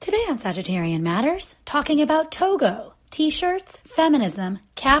on Sagittarian Matters, talking about Togo, t-shirts, feminism,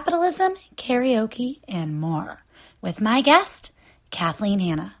 capitalism, karaoke, and more. With my guest, Kathleen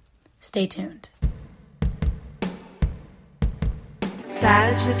Hanna. Stay tuned.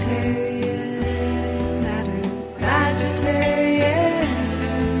 Sagittarian Matters, Sagittarian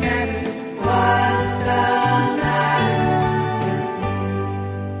Matters, what's the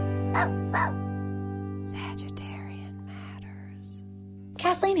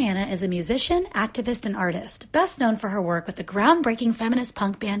Kathleen Hanna is a musician, activist, and artist, best known for her work with the groundbreaking feminist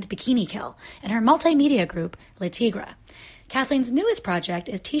punk band Bikini Kill and her multimedia group, Le Tigre. Kathleen's newest project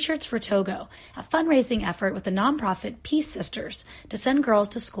is T-Shirts for Togo, a fundraising effort with the nonprofit Peace Sisters to send girls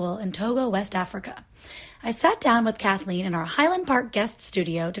to school in Togo, West Africa. I sat down with Kathleen in our Highland Park guest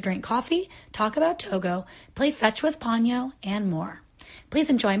studio to drink coffee, talk about Togo, play fetch with Ponyo, and more.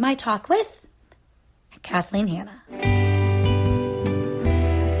 Please enjoy my talk with Kathleen Hanna.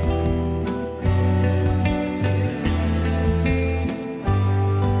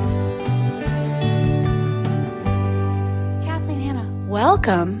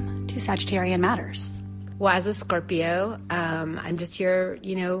 Welcome to Sagittarian Matters. Well, as a Scorpio, I'm just here,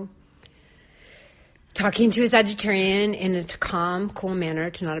 talking to a Sagittarian in a calm, cool manner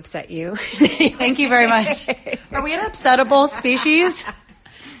to not upset you. Thank you very much. Are we an upsettable species?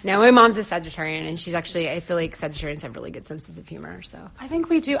 No, my mom's a Sagittarian, and she's actually, I feel like Sagittarians have really good senses of humor. So I think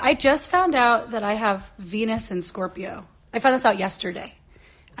we do. I just found out that I have Venus in Scorpio. I found this out yesterday.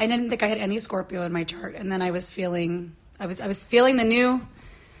 I didn't think I had any Scorpio in my chart, and then I was feeling... I was feeling the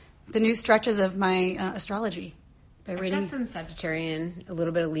new stretches of my astrology by reading. I've got some Sagittarian, a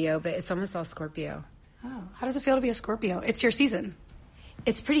little bit of Leo, but it's almost all Scorpio. Oh, how does it feel to be a Scorpio? It's your season.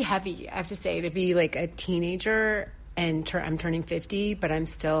 It's pretty heavy, I have to say, to be like a teenager, and I'm turning 50, but I'm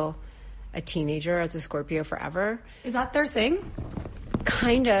still a teenager as a Scorpio forever. Is that their thing?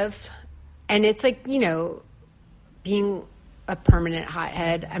 Kind of, and it's like being a permanent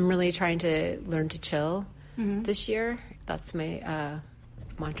hothead. I'm really trying to learn to chill. This year. That's my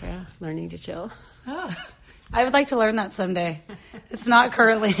mantra, learning to chill. Oh, I would like to learn that someday. It's not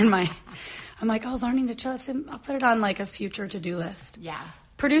currently in my... I'm like, learning to chill. I'll put it on like a future to-do list. Yeah.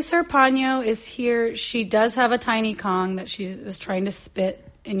 Producer Ponyo is here. She does have a tiny Kong that she was trying to spit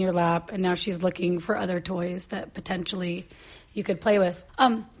in your lap, and now she's looking for other toys that potentially you could play with.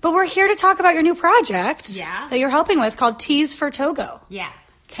 But we're here to talk about your new project that you're helping with called Tees for Togo. Yeah.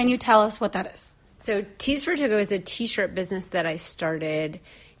 Can you tell us what that is? So Tees for Togo is a T-shirt business that I started,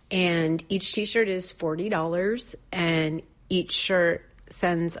 and each T-shirt is $40, and each shirt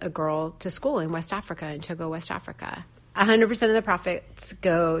sends a girl to school in West Africa, in Togo, West Africa. 100% of the profits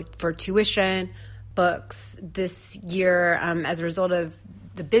go for tuition, books. This year, as a result of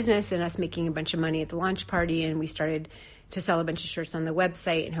the business and us making a bunch of money at the launch party, and we started to sell a bunch of shirts on the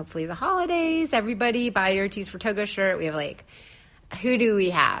website, and hopefully the holidays, everybody buy your Tees for Togo shirt. We have who do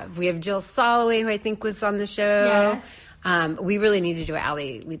we have? We have Jill Soloway, who I think was on the show. Yes. We really need to do it,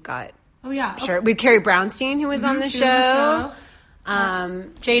 Allie. We've got Sure. We have Carrie Brownstein, who was on the show.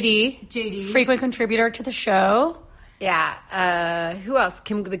 JD, frequent contributor to the show. Yeah. Who else?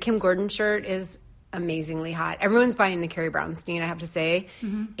 The Kim Gordon shirt is amazingly hot. Everyone's buying the Carrie Brownstein, I have to say,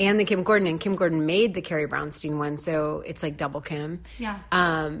 and the Kim Gordon. And Kim Gordon made the Carrie Brownstein one, so it's like double Kim. Yeah.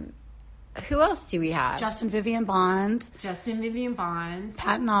 Who else do we have? Justin Vivian Bond.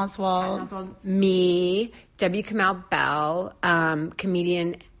 Patton Oswalt. Me. W. Kamau Bell.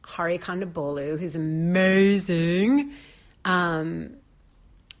 Comedian Hari Kondabolu, who's amazing.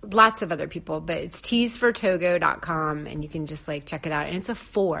 Lots of other people, but it's teesfortogo.com, and you can just check it out. And it's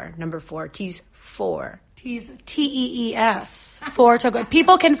number 4, Tees 4. Tees, Tees, for Togo.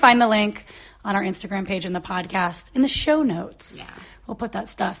 People can find the link on our Instagram page in the podcast, in the show notes. Yeah. We'll put that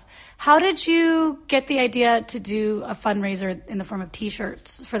stuff. How did you get the idea to do a fundraiser in the form of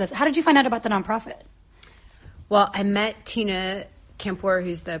T-shirts for this? How did you find out about the nonprofit? Well, I met Tina Kempwer,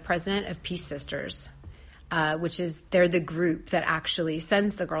 who's the president of Peace Sisters, they're the group that actually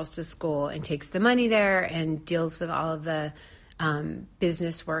sends the girls to school and takes the money there and deals with all of the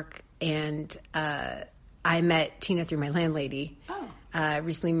business work. And I met Tina through my landlady. Oh.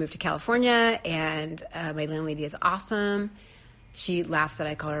 Recently moved to California, and my landlady is awesome. She laughs that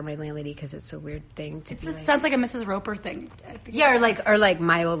I call her my landlady because it's a weird thing to be like. Sounds like a Mrs. Roper thing. Yeah, or like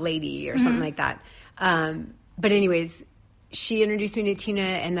my old lady or something like that. But anyways, she introduced me to Tina,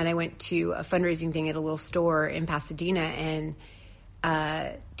 and then I went to a fundraising thing at a little store in Pasadena, and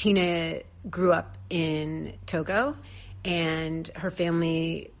Tina grew up in Togo, and her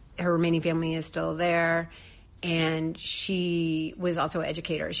remaining family is still there. and she was also an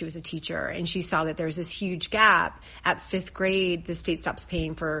educator. She was a teacher, and she saw that there was this huge gap. At 5th grade, the state stops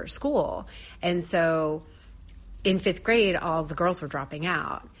paying for school. And so in 5th grade, all the girls were dropping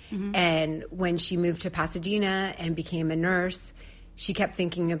out. And when she moved to Pasadena and became a nurse, she kept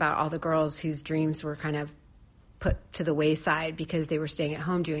thinking about all the girls whose dreams were kind of put to the wayside because they were staying at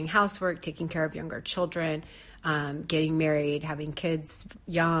home doing housework, taking care of younger children, getting married, having kids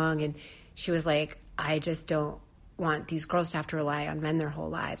young. And she was like, I just don't want these girls to have to rely on men their whole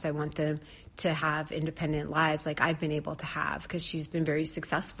lives. I want them to have independent lives like I've been able to have, because she's been very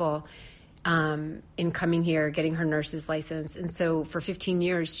successful in coming here, getting her nurse's license. And so for 15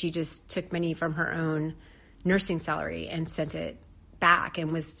 years, she just took money from her own nursing salary and sent it back,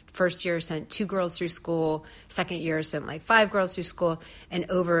 and was first year sent 2 girls through school, second year sent like 5 girls through school.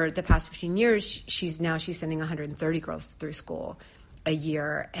 And over the past 15 years, she's sending 130 girls through school a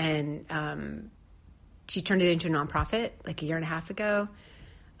year. And she turned it into a nonprofit like a year and a half ago,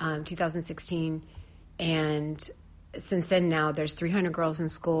 2016. And since then, now there's 300 girls in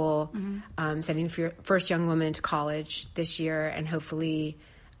school, sending the first young woman to college this year, and hopefully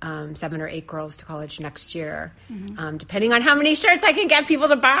 7 or 8 girls to college next year, depending on how many shirts I can get people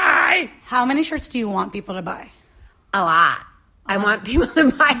to buy. How many shirts do you want people to buy? A lot. I want people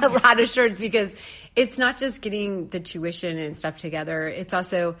to buy a lot of shirts, because it's not just getting the tuition and stuff together. It's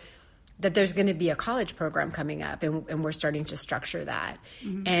also that there's going to be a college program coming up, and we're starting to structure that.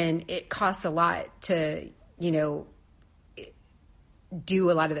 And it costs a lot to,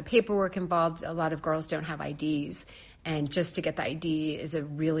 do a lot of the paperwork involved. A lot of girls don't have IDs, and just to get the ID is a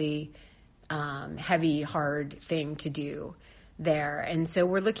really heavy, hard thing to do there. And so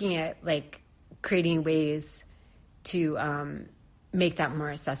we're looking at like creating ways to make that more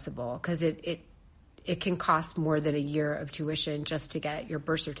accessible, because it can cost more than a year of tuition just to get your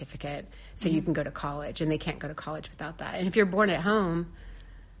birth certificate so you can go to college, and they can't go to college without that. And if you're born at home,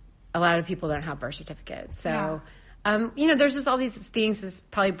 a lot of people don't have birth certificates. So, there's just all these things that's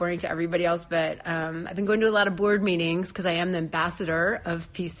probably boring to everybody else, but I've been going to a lot of board meetings because I am the ambassador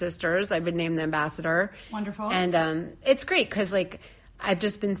of Peace Sisters. I've been named the ambassador. Wonderful. And it's great because, I've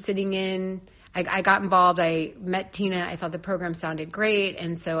just been sitting in. I got involved. I met Tina. I thought the program sounded great.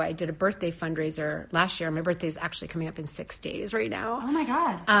 And so I did a birthday fundraiser last year. My birthday is actually coming up in 6 days right now. Oh, my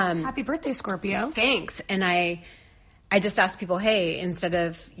God. Happy birthday, Scorpio. Thanks. And I just asked people, hey, instead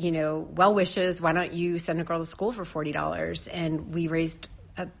of, well wishes, why don't you send a girl to school for $40? And we raised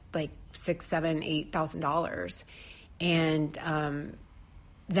 $6,000, $7,000, $8,000. And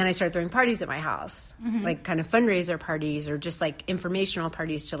then I started throwing parties at my house, like kind of fundraiser parties or just like informational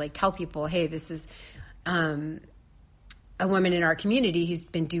parties to like tell people, hey, this is a woman in our community who's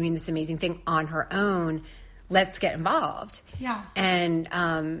been doing this amazing thing on her own. Let's get involved. Yeah. And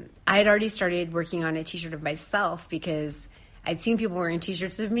I had already started working on a T-shirt of myself because I'd seen people wearing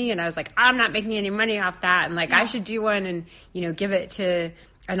T-shirts of me, and I was like, I'm not making any money off that, and I should do one and give it to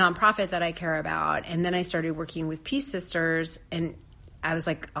a nonprofit that I care about. And then I started working with Peace Sisters, and I was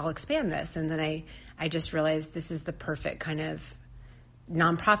like, I'll expand this. And then I just realized this is the perfect kind of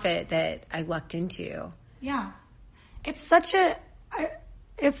nonprofit that I lucked into. Yeah, it's such a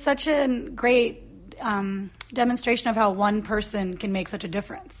great demonstration of how one person can make such a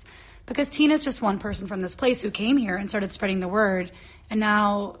difference. Because Tina's just one person from this place who came here and started spreading the word. And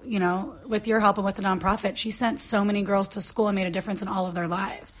now, with your help and with the nonprofit, she sent so many girls to school and made a difference in all of their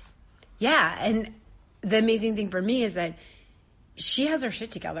lives. Yeah. And the amazing thing for me is that she has her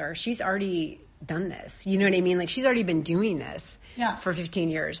shit together. She's already done this. You know what I mean? Like, she's already been doing this for 15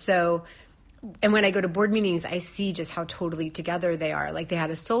 years. So, and when I go to board meetings, I see just how totally together they are. Like, they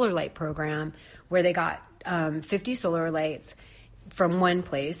had a solar light program where they got 50 solar lights from one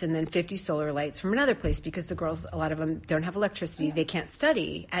place and then 50 solar lights from another place, because the girls, a lot of them don't have electricity. Yeah. They can't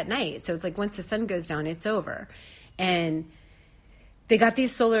study at night. So it's like once the sun goes down, it's over. And they got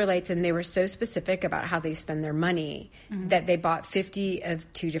these solar lights, and they were so specific about how they spend their money that they bought 50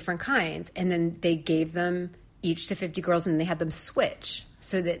 of 2 different kinds. And then they gave them each to 50 girls, and they had them switch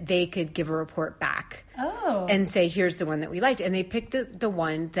so that they could give a report back and say, here's the one that we liked. And they picked the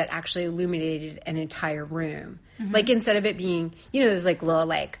one that actually illuminated an entire room. Like, instead of it being, there's like little,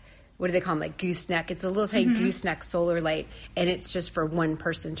 what do they call them? Like gooseneck. It's a little tiny gooseneck solar light, and it's just for one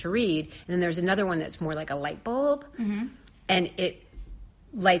person to read. And then there's another one that's more like a light bulb, and it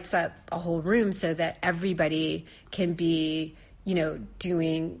lights up a whole room so that everybody can be,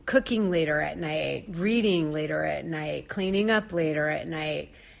 doing cooking later at night, reading later at night, cleaning up later at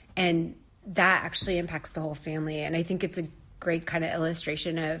night. And that actually impacts the whole family. And I think it's a great kind of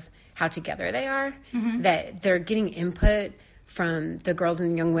illustration of how together they are, that they're getting input from the girls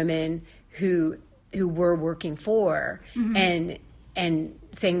and young women who we're working for, and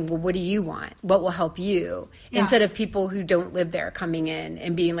saying, well, what do you want? What will help you? Yeah. Instead of people who don't live there coming in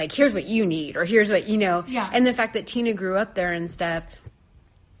and being like, here's what you need, or here's what, Yeah. And the fact that Tina grew up there and stuff,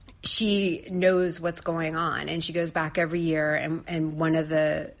 she knows what's going on, and she goes back every year, and one of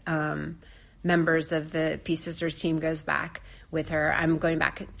the members of the Peace Sisters team goes back with her. I'm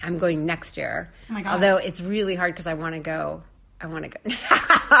going next year. Oh my God. Although it's really hard because I want to go. I want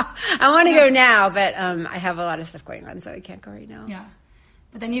to go now, but I have a lot of stuff going on, so I can't go right now. Yeah.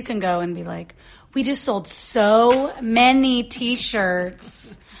 But then you can go and be like, we just sold so many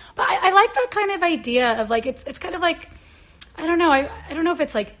T-shirts. But I like that kind of idea of like, it's kind of like, I don't know. I don't know if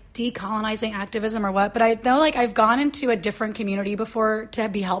it's like decolonizing activism or what, but I know like I've gone into a different community before to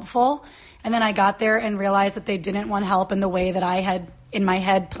be helpful. And then I got there and realized that they didn't want help in the way that I had in my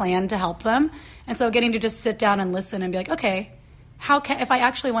head planned to help them. And so getting to just sit down and listen and be like, okay, if I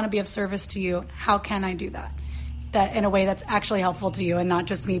actually want to be of service to you, how can I do that? That in a way that's actually helpful to you, and not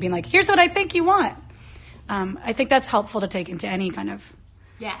just me being like, here's what I think you want. I think that's helpful to take into any kind of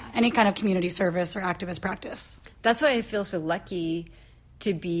community service or activist practice. That's why I feel so lucky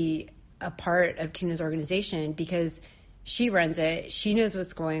to be a part of Tina's organization, because she runs it, she knows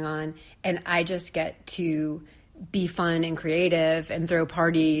what's going on, and I just get to be fun and creative and throw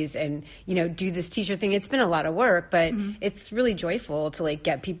parties and, do this T-shirt thing. It's been a lot of work, but it's really joyful to like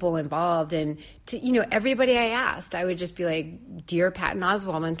get people involved. And to, everybody I asked, I would just be like, dear Patton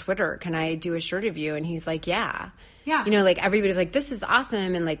Oswalt on Twitter, can I do a shirt of you? And he's like, yeah. Yeah. Like everybody's like, this is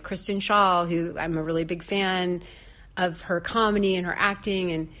awesome. And like Kristen Schaal, who I'm a really big fan of her comedy and her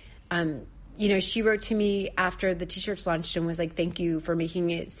acting. And, she wrote to me after the T-shirts launched and was like, thank you for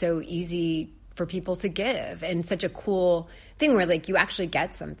making it so easy for people to give, and such a cool thing where like you actually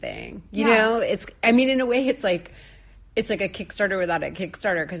get something, you know. It's, I mean, in a way it's like a Kickstarter without a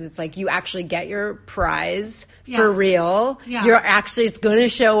Kickstarter, because it's like you actually get your prize for real. You're actually, it's going to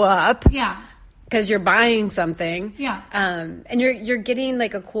show up because you're buying something, and you're getting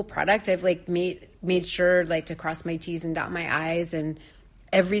like a cool product. I've like made sure like to cross my T's and dot my I's, and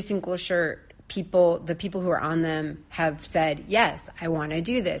every single shirt, the people who are on them have said, yes, I want to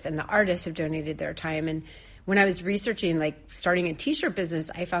do this. And the artists have donated their time. And when I was researching, like starting a T-shirt business,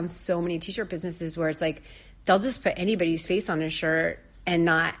 I found so many T-shirt businesses where it's like, they'll just put anybody's face on a shirt and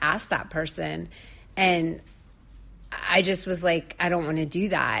not ask that person. And I just was like, I don't want to do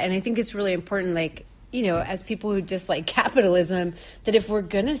that. And I think it's really important, like, as people who dislike capitalism, that if we're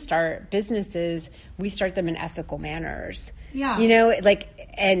going to start businesses, we start them in ethical manners. Yeah.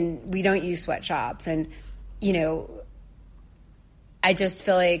 And we don't use sweatshops. And, I just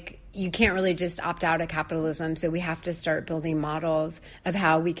feel like you can't really just opt out of capitalism. So we have to start building models of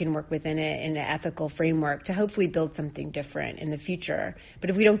how we can work within it in an ethical framework to hopefully build something different in the future. But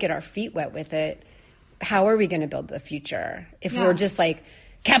if we don't get our feet wet with it, how are we going to build the future? If we're just like,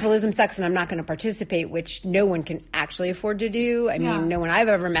 capitalism sucks and I'm not going to participate, which no one can actually afford to do. I mean, no one I've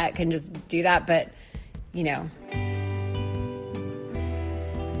ever met can just do that, but,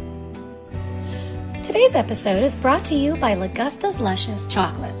 Today's episode is brought to you by Lagusta's Luscious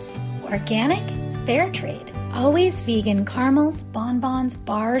Chocolates. Organic, fair trade, always vegan caramels, bonbons,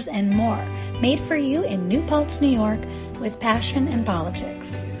 bars, and more. Made for you in New Paltz, New York, with passion and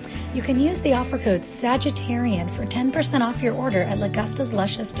politics. You can use the offer code Sagittarian for 10% off your order at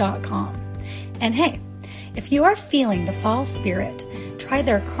LaGustasLuscious.com. And hey, if you are feeling the fall spirit, try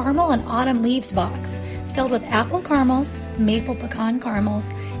their Caramel and Autumn Leaves box, filled with apple caramels, maple pecan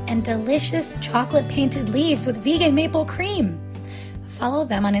caramels, and delicious chocolate-painted leaves with vegan maple cream. Follow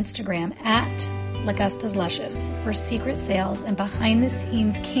them on Instagram at Lagusta's Luscious for secret sales and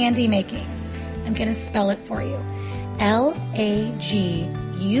behind-the-scenes candy making. I'm going to spell it for you.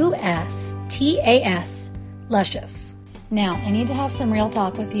 LAGUSTAS, Luscious. Now, I need to have some real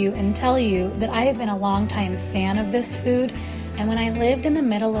talk with you and tell you that I have been a longtime fan of this food, and when I lived in the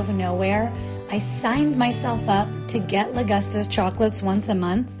middle of nowhere, I signed myself up to get Lagusta's chocolates once a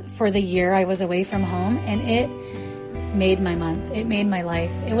month for the year I was away from home, and it made my month. It made my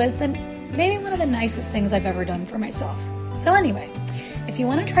life. It was maybe one of the nicest things I've ever done for myself. So anyway, if you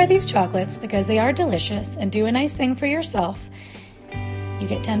want to try these chocolates because they are delicious and do a nice thing for yourself, you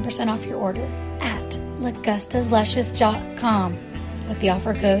get 10% off your order at LaGustasLuscious.com with the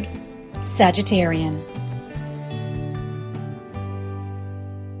offer code Sagittarian.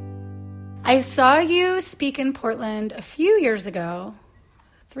 I saw you speak in Portland a few years ago,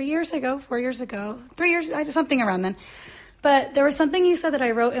 3 years ago, 4 years ago, 3 years, something around then. But there was something you said that I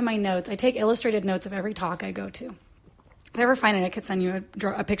wrote in my notes. I take illustrated notes of every talk I go to. If I ever find it, I could send you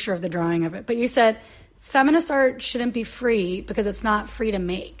a picture of the drawing of it. But you said, feminist art shouldn't be free because it's not free to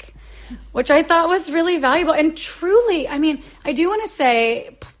make. which I thought was really valuable. And truly, I mean, I do want to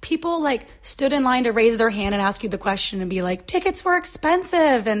say people like stood in line to raise their hand and ask you the question and be like, tickets were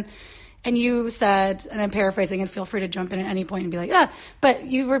expensive. And you said, and I'm paraphrasing, and feel free to jump in at any point and be like, yeah, but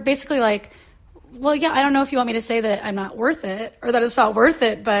you were basically like, well, yeah, I don't know if you want me to say that I'm not worth it or that it's not worth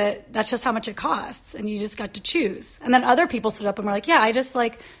it, but that's just how much it costs. And you just got to choose. And then other people stood up and were like, yeah, I just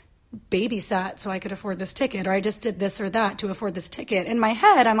like babysat so I could afford this ticket, or I just did this or that to afford this ticket. In my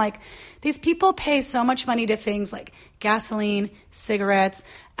head, I'm like, these people pay so much money to things like gasoline, cigarettes,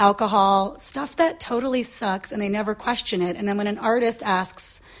 alcohol, stuff that totally sucks, and they never question it. And then when an artist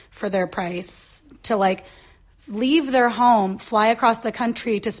asks for their price to like leave their home, fly across the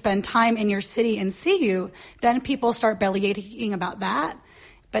country to spend time in your city and see you, then people start belly aching about that.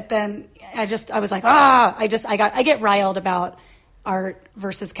 But then I was like, I get riled about art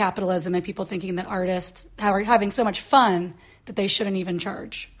versus capitalism and people thinking that artists are having so much fun that they shouldn't even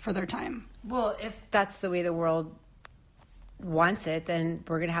charge for their time. Well, if that's the way the world wants it, then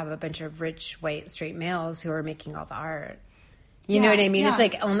we're going to have a bunch of rich, white, straight males who are making all the art. You know what I mean? Yeah. It's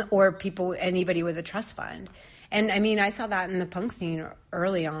like, or people, anybody with a trust fund. And I mean, I saw that in the punk scene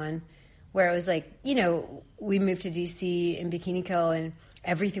early on, where it was like, you know, we moved to DC in Bikini Kill and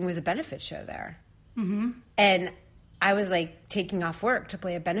everything was a benefit show there. Mm-hmm. And I was like taking off work to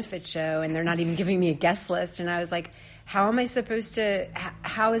play a benefit show, and they're not even giving me a guest list. And I was like, how is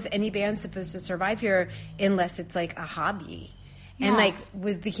any band supposed to survive here unless it's like a hobby? Yeah. And like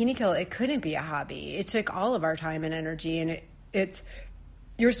with Bikini Kill, it couldn't be a hobby. It took all of our time and energy, and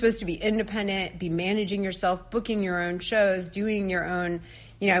you're supposed to be independent, be managing yourself, booking your own shows, doing your own,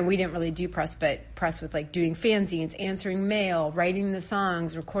 you know, we didn't really do press, but press with like doing fanzines, answering mail, writing the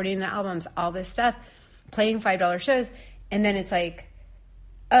songs, recording the albums, all this stuff, playing $5 shows. And then it's like,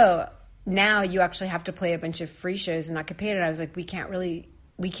 oh, now you actually have to play a bunch of free shows and not get paid. And I was like, we can't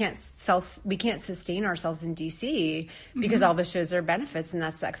sustain ourselves in DC because all the shows are benefits, and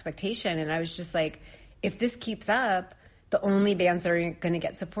that's the expectation. And I was just like, if this keeps up, the only bands that are going to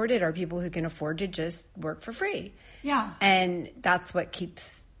get supported are people who can afford to just work for free. Yeah. And that's what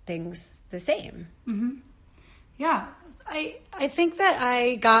keeps things the same. Mm-hmm. Yeah. I think that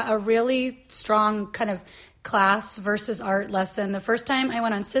I got a really strong kind of class versus art lesson. The first time I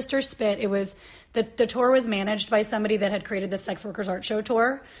went on Sister Spit, it was the tour was managed by somebody that had created the Sex Workers Art Show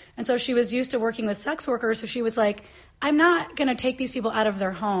tour. And so she was used to working with sex workers. So she was like, I'm not going to take these people out of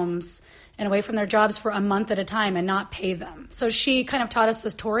their homes and away from their jobs for a month at a time and not pay them. So she kind of taught us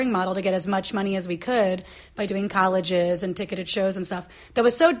this touring model to get as much money as we could by doing colleges and ticketed shows and stuff. That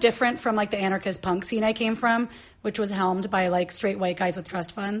was so different from like the anarchist punk scene I came from, which was helmed by like straight white guys with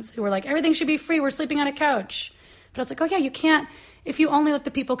trust funds who were like, everything should be free. We're sleeping on a couch. But I was like, oh yeah, you can't. If you only let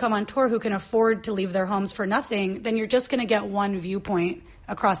the people come on tour who can afford to leave their homes for nothing, then you're just going to get one viewpoint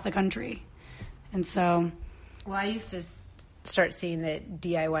across the country. And so... Well, I used to start seeing that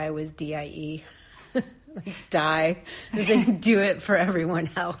DIY was DIE. Like die. Because they do it for everyone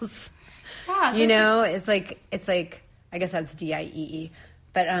else. Yeah. You know, it's like I guess that's DIEE.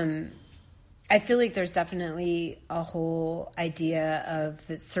 But I feel like there's definitely a whole idea of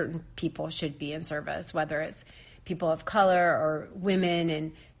that certain people should be in service, whether it's people of color or women,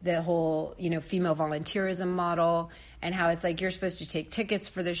 and the whole, you know, female volunteerism model, and how it's like you're supposed to take tickets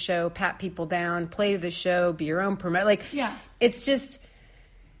for the show, pat people down, play the show, be your own promoter. Like, yeah, it's just,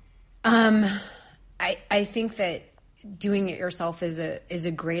 I think that doing it yourself is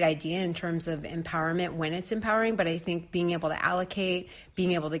a great idea in terms of empowerment when it's empowering. But I think being able to allocate,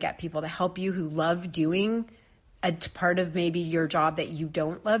 being able to get people to help you who love doing a part of maybe your job that you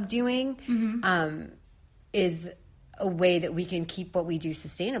don't love doing, is a way that we can keep what we do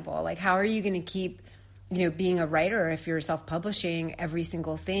sustainable. Like, how are you going to keep, you know, being a writer if you're self-publishing every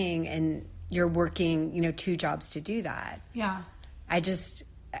single thing and you're working, you know, 2 jobs to do that? Yeah. I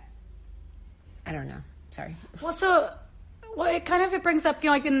don't know. Sorry. Well, it brings up, you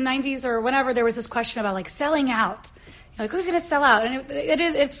know, like in the 90s or whenever, there was this question about like selling out. Like, who's going to sell out? And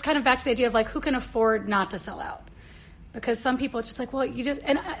it's kind of back to the idea of like, who can afford not to sell out? Because some people, it's just like, well, you just,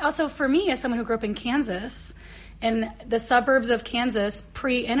 and also for me, as someone who grew up in Kansas, in the suburbs of Kansas,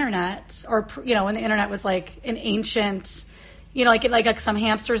 pre-internet, or, you know, when the internet was like an ancient, you know, like some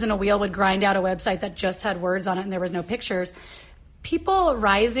hamsters in a wheel would grind out a website that just had words on it and there was no pictures. People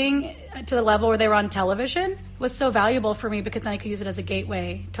rising to the level where they were on television was so valuable for me, because then I could use it as a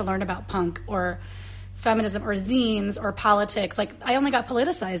gateway to learn about punk or feminism or zines or politics. Like, I only got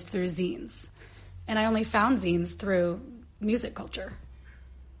politicized through zines. And I only found zines through music culture.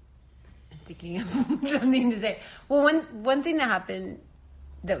 Thinking of something to say. Well, one thing that happened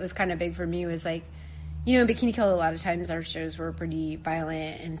that was kind of big for me was like, you know, in Bikini Kill, a lot of times our shows were pretty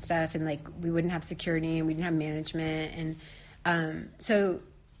violent and stuff, and like we wouldn't have security and we didn't have management, and so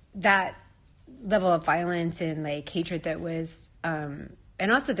that level of violence and like hatred that was,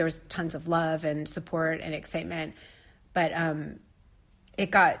 and also there was tons of love and support and excitement, but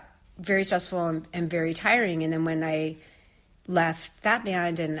it got very stressful and very tiring. And then when I left that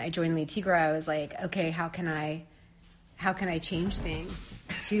band and I joined Le Tigre, I was like, okay, how can I change things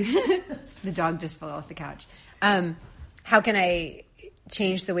to the dog just fell off the couch. How can I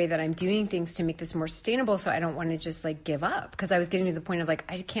change the way that I'm doing things to make this more sustainable, so I don't want to just like give up? Because I was getting to the point of like,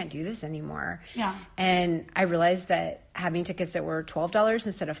 I can't do this anymore. Yeah. And I realized that having tickets that were $12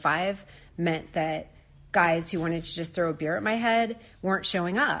 instead of $5 meant that guys who wanted to just throw a beer at my head weren't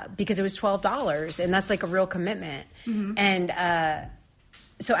showing up because it was $12, and that's like a real commitment. Mm-hmm. And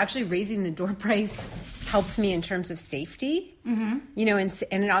so actually raising the door price helped me in terms of safety, mm-hmm. you know, and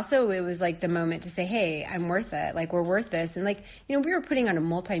it also, it was like the moment to say, hey, I'm worth it. Like, we're worth this. And like, you know, we were putting on a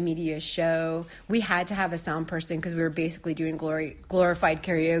multimedia show. We had to have a sound person because we were basically doing glorified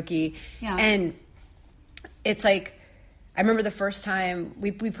karaoke. Yeah. And it's like, I remember the first time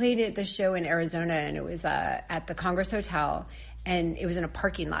we played at the show in Arizona, and it was at the Congress Hotel. And it was in a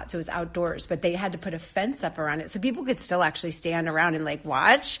parking lot, so it was outdoors, but they had to put a fence up around it so people could still actually stand around and like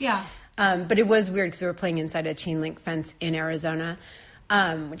watch. Yeah. But it was weird because we were playing inside a chain link fence in Arizona,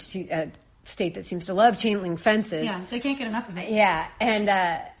 which is a state that seems to love chain link fences. Yeah, they can't get enough of it. Yeah. And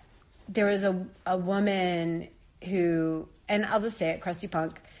there was a woman who, and I'll just say it, Krusty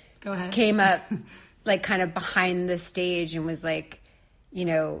Punk, go ahead, came up like kind of behind the stage and was like, you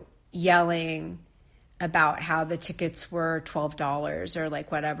know, yelling about how the tickets were $12 or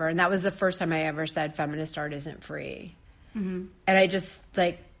like whatever. And that was the first time I ever said feminist art isn't free. Mm-hmm. And I just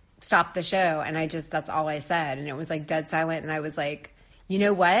like stopped the show, and that's all I said. And it was like dead silent. And I was like, you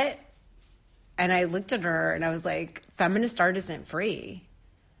know what? And I looked at her and I was like, feminist art isn't free.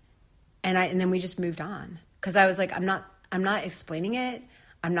 And then we just moved on. 'Cause I was like, I'm not explaining it.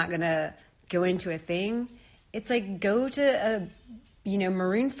 I'm not going to go into a thing. It's like, go to a, you know,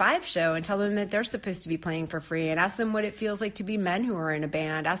 Maroon 5 show and tell them that they're supposed to be playing for free, and ask them what it feels like to be men who are in a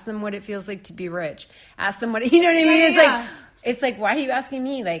band. Ask them what it feels like to be rich. Ask them what, you know what I mean? It's like, why are you asking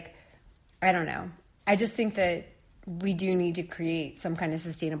me? Like, I don't know. I just think that we do need to create some kind of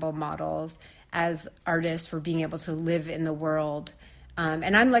sustainable models as artists for being able to live in the world.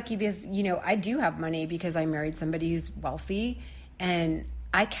 And I'm lucky because, you know, I do have money because I married somebody who's wealthy, and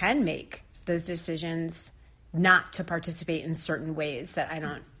I can make those decisions not to participate in certain ways that I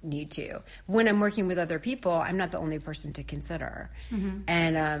don't need to. When I'm working with other people, I'm not the only person to consider. Mm-hmm.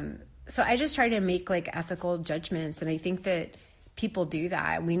 And so I just try to make like ethical judgments. And I think that people do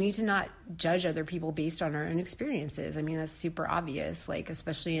that. We need to not judge other people based on our own experiences. I mean, that's super obvious, like,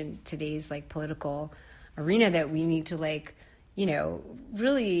 especially in today's like political arena, that we need to like, you know,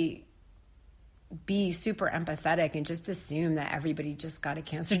 really be super empathetic and just assume that everybody just got a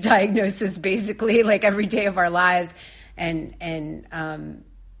cancer diagnosis basically like every day of our lives, and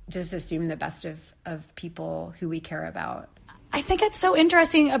just assume the best of people who we care about. I think it's so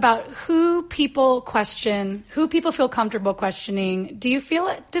interesting about who people question, who people feel comfortable questioning.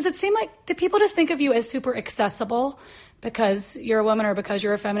 Does it seem like, do people just think of you as super accessible because you're a woman, or because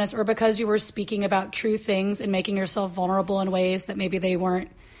you're a feminist, or because you were speaking about true things and making yourself vulnerable in ways that maybe they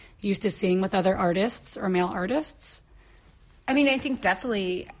weren't used to seeing with other artists or male artists? I mean, I think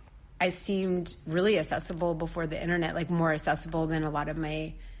definitely I seemed really accessible before the internet, like more accessible than a lot of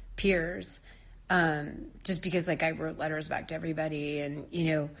my peers, just because like I wrote letters back to everybody, and,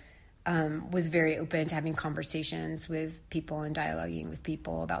 you know, was very open to having conversations with people and dialoguing with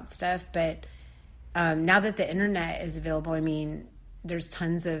people about stuff. But now that the internet is available, I mean, there's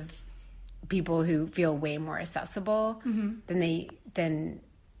tons of people who feel way more accessible than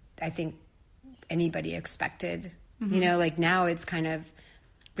I think anybody expected. Mm-hmm. You know, like now it's kind of,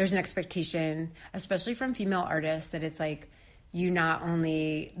 there's an expectation, especially from female artists, that it's like, you not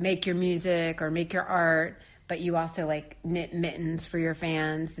only make your music or make your art, but you also like knit mittens for your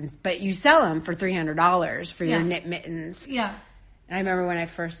fans, but you sell them for $300 for your knit mittens. Yeah. And I remember when I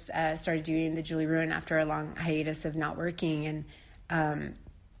first started doing the Julie Ruin after a long hiatus of not working, and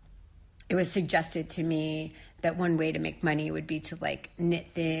it was suggested to me that one way to make money would be to like knit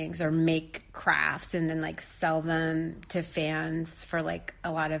things or make crafts and then like sell them to fans for like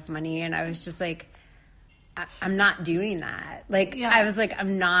a lot of money. And I was just like, I'm not doing that. Like, I was like,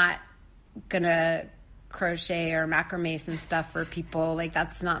 I'm not gonna crochet or macrame some stuff for people. Like,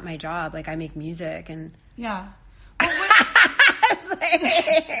 that's not my job. Like, I make music, and yeah.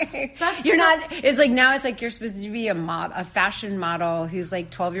 like, you're not. It's like now it's like you're supposed to be a fashion model who's like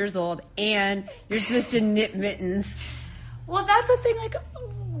 12 years old, and you're supposed to knit mittens. Well, that's the thing. Like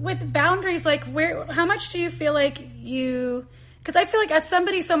with boundaries, like how much do you feel like you? Because I feel like as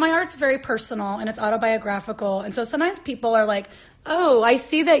somebody, so my art's very personal and it's autobiographical, and so sometimes people are like, oh, I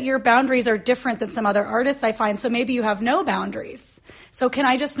see that your boundaries are different than some other artists I find, so maybe you have no boundaries. So can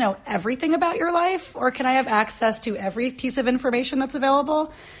I just know everything about your life, or can I have access to every piece of information that's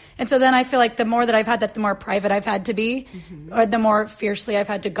available? And so then I feel like the more that I've had that, the more private I've had to be, or the more fiercely I've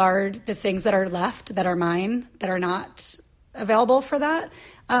had to guard the things that are left, that are mine, that are not available for that.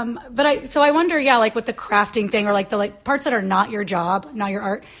 So I wonder, like with the crafting thing, or like the parts that are not your job, not your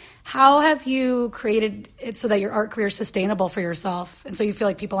art, how have you created it so that your art career is sustainable for yourself, and so you feel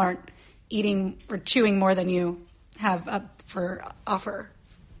like people aren't eating or chewing more than you have up for offer?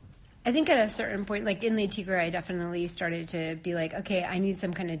 I think at a certain point, like in Le Tigre, I definitely started to be like, okay, I need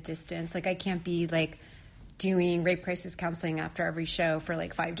some kind of distance. Like I can't be like doing rape crisis counseling after every show for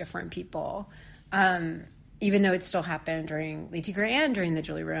like 5 different people. Even though it still happened during Le Tigre and during the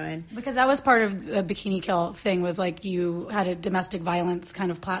Julie Rowan. Because that was part of the Bikini Kill thing, was like you had a domestic violence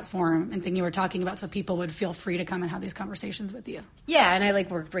kind of platform and thing you were talking about, so people would feel free to come and have these conversations with you. Yeah, and I like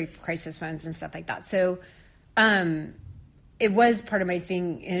worked rape crisis funds and stuff like that. So it was part of my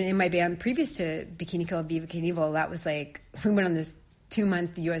thing in my band previous to Bikini Kill, Viva Knievel. That was like, we went on this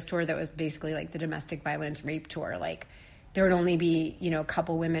 2-month U.S. tour that was basically like the domestic violence rape tour. Like, there would only be, a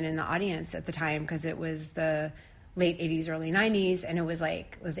couple women in the audience at the time because it was the late 80s, early 90s, and it was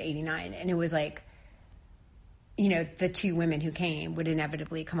 89. And it was like, the 2 women who came would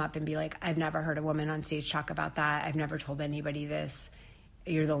inevitably come up and be like, I've never heard a woman on stage talk about that. I've never told anybody this.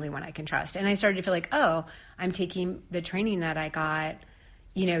 You're the only one I can trust. And I started to feel like, oh, I'm taking the training that I got,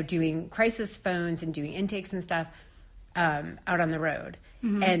 doing crisis phones and doing intakes and stuff out on the road.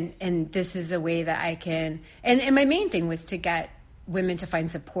 Mm-hmm. And this is a way that I can, and my main thing was to get women to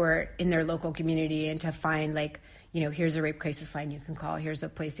find support in their local community and to find here's a rape crisis line you can call, here's a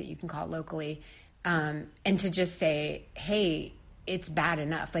place that you can call locally, and to just say, hey, it's bad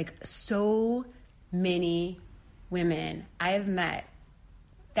enough. Like, so many women, I have met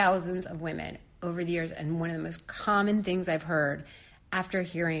thousands of women over the years, and one of the most common things I've heard after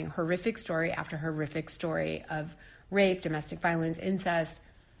hearing horrific story after horrific story of rape, domestic violence, incest,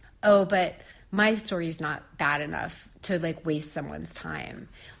 oh, but my story is not bad enough to waste someone's time.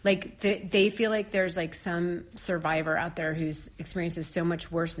 They feel like there's some survivor out there whose experience is so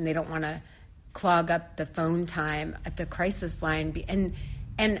much worse, and they don't want to clog up the phone time at the crisis line.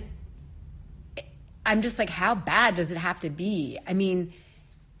 And I'm just like, how bad does it have to be? I mean,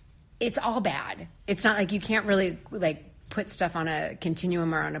 it's all bad. It's not like you can't really put stuff on a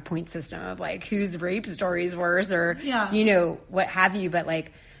continuum or on a point system of whose rape story is worse, or what have you. But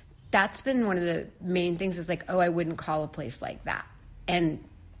that's been one of the main things, is I wouldn't call a place like that. And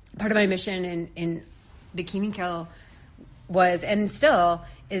part of my mission in Bikini Kill was, and still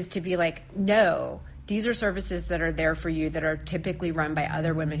is, to be no, these are services that are there for you, that are typically run by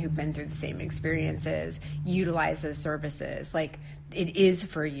other women who've been through the same experiences. Utilize those services. It is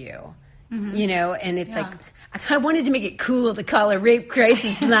for you. Mm-hmm. And it's I wanted to make it cool to call a rape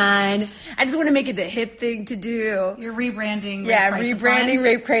crisis line. I just want to make it the hip thing to do. You're rebranding.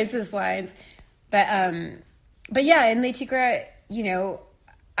 Rape crisis lines. But yeah, in Le Tigre,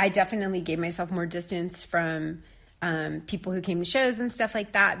 I definitely gave myself more distance from people who came to shows and stuff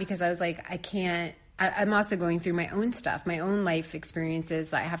like that, because I was like, I'm also going through my own stuff, my own life experiences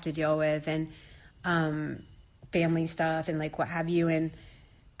that I have to deal with, and family stuff and what have you. And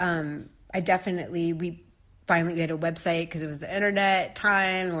we finally had a website because it was the internet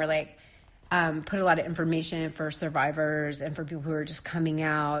time, and we're put a lot of information for survivors and for people who are just coming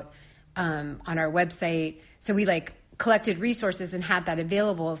out on our website. So we collected resources and had that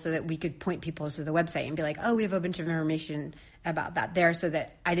available so that we could point people to the website and be like, oh, we have a bunch of information about that there, so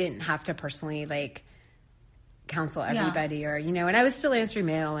that I didn't have to personally counsel everybody, or and I was still answering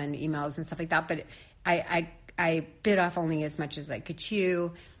mail and emails and stuff like that, but I bit off only as much as I could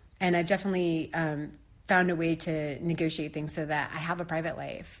chew. And I've definitely found a way to negotiate things so that I have a private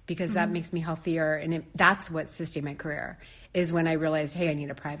life, because that makes me healthier. And that's what sustained my career, is when I realized, hey, I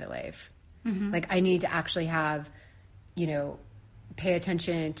need a private life. Mm-hmm. I need to actually have, pay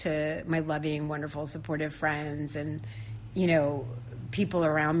attention to my loving, wonderful, supportive friends and, people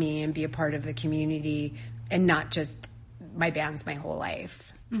around me, and be a part of a community, and not just my band's my whole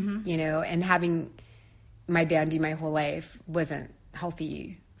life, and having my band be my whole life wasn't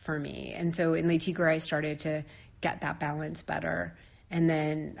healthy for me. And so in Le Tigre, I started to get that balance better. And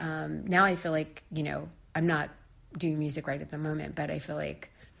then now I feel like, I'm not doing music right at the moment, but I feel like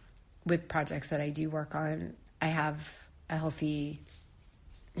with projects that I do work on, I have a healthy,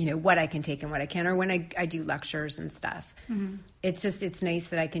 what I can take and what I can, or when I do lectures and stuff. Mm-hmm. It's nice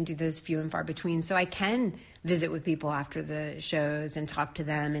that I can do those few and far between, so I can visit with people after the shows and talk to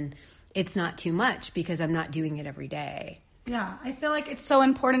them, and it's not too much because I'm not doing it every day. Yeah, I feel like it's so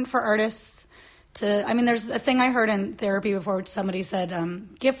important for artists there's a thing I heard in therapy before, which somebody said,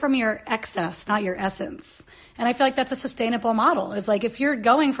 give from your excess, not your essence. And I feel like that's a sustainable model. It's like if you're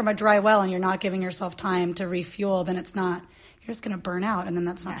going from a dry well and you're not giving yourself time to refuel, then you're just going to burn out, and then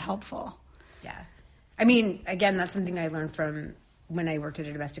that's not helpful. Yeah. I mean, again, that's something I learned from when I worked at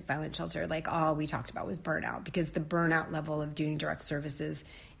a domestic violence shelter. Like, all we talked about was burnout, because the burnout level of doing direct services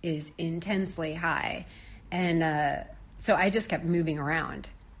is intensely high. And so I just kept moving around.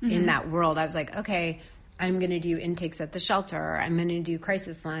 Mm-hmm. In that world. I was like, okay, I'm going to do intakes at the shelter. I'm going to do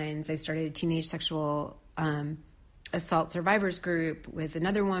crisis lines. I started a teenage sexual assault survivors group with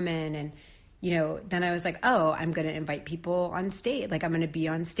another woman. And, then I was like, oh, I'm going to invite people on stage. Like, I'm going to be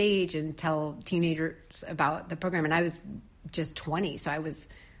on stage and tell teenagers about the program. And I was just 20. So I was,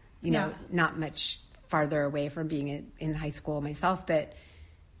 not much farther away from being in high school myself. But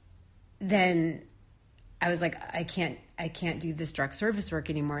then I was like, I can't do this direct service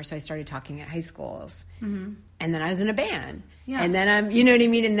work anymore. So I started talking at high schools. Mm-hmm. And then I was in a band. Yeah. And then you know what I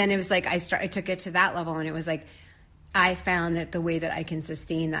mean? And then it was like, I took it to that level, and it was like, I found that the way that I can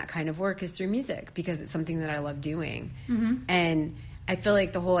sustain that kind of work is through music, because it's something that I love doing. Mm-hmm. And I feel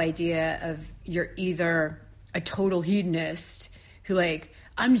like the whole idea of you're either a total hedonist who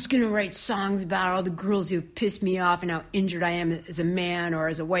I'm just going to write songs about all the girls who have pissed me off and how injured I am as a man or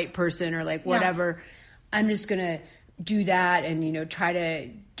as a white person or whatever. Yeah. I'm just going to do that and, try to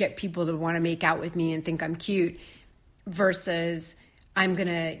get people to want to make out with me and think I'm cute, versus I'm going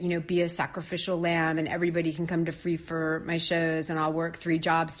to, be a sacrificial lamb and everybody can come to free for my shows and I'll work 3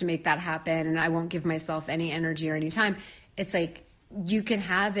 jobs to make that happen and I won't give myself any energy or any time. It's like you can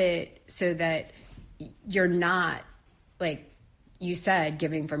have it so that you're not, like you said,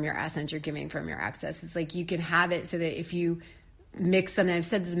 giving from your essence, you're giving from your access. It's like you can have it so that if you mix something, I've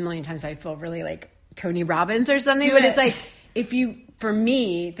said this a million times, I feel really like Tony Robbins or something, it's like for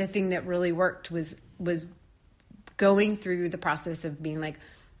me, the thing that really worked was going through the process of being like,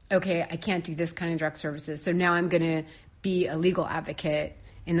 okay, I can't do this kind of direct services. So now I'm going to be a legal advocate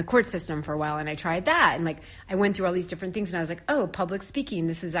in the court system for a while. And I tried that. And I went through all these different things and I was like, oh, public speaking,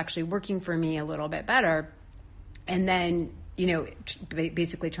 this is actually working for me a little bit better. And then,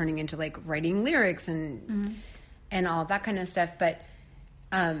 basically turning into writing lyrics and all of that kind of stuff. But,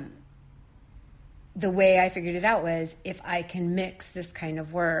 the way I figured it out was if I can mix this kind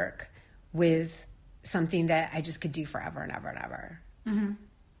of work with something that I just could do forever and ever and ever. Mm-hmm.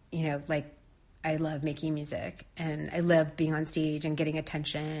 I love making music and I love being on stage and getting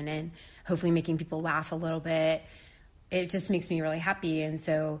attention and hopefully making people laugh a little bit. It just makes me really happy. And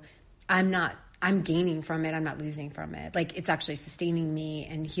so I'm gaining from it. I'm not losing from it. It's actually sustaining me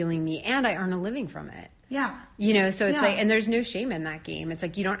and healing me, and I earn a living from it. Yeah. So it's and there's no shame in that game. It's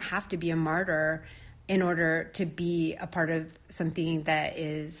you don't have to be a martyr in order to be a part of something that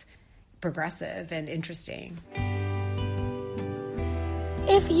is progressive and interesting.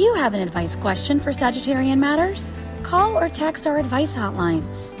 If you have an advice question for Sagittarian Matters, call or text our advice hotline,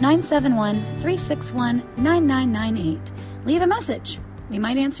 971-361-9998. Leave a message. We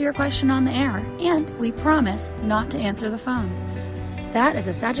might answer your question on the air, and we promise not to answer the phone. That is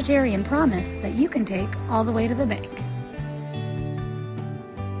a Sagittarian promise that you can take all the way to the bank.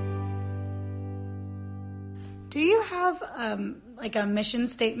 Do you have a mission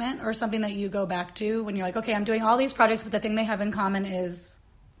statement or something that you go back to when you're like, okay, I'm doing all these projects, but the thing they have in common is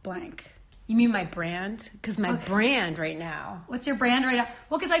blank? You mean my brand? Because my brand right now. What's your brand right now?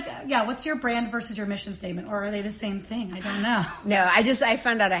 Well, because what's your brand versus your mission statement? Or are they the same thing? I don't know. No, I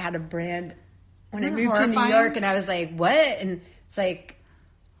found out I had a brand when I moved to New York, and I was like, what? And it's like,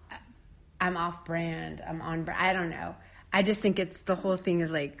 I'm off brand. I'm on brand. I don't know. I just think it's the whole thing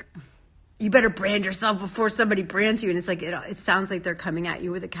of you better brand yourself before somebody brands you. And it's it sounds like they're coming at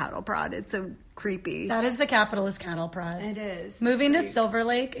you with a cattle prod. It's so creepy. That is the capitalist cattle prod. It is. Moving to Silver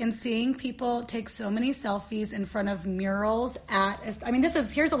Lake and seeing people take so many selfies in front of murals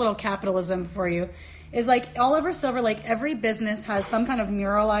here's a little capitalism for you. Is all over Silver Lake, every business has some kind of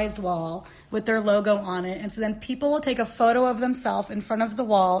muralized wall with their logo on it. And so then people will take a photo of themselves in front of the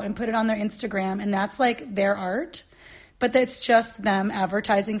wall and put it on their Instagram. And that's their art. But it's just them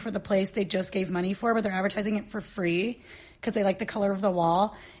advertising for the place they just gave money for, but they're advertising it for free because they like the color of the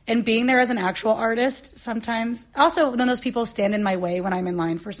wall. And being there as an actual artist sometimes. Also, then those people stand in my way when I'm in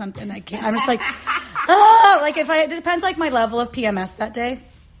line for something. I'm just Like it depends like my level of PMS that day.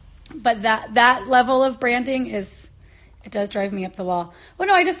 But that level of branding it does drive me up the wall. Well,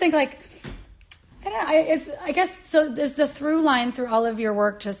 no, I just think like, I don't know, I guess, so there's the through line through all of your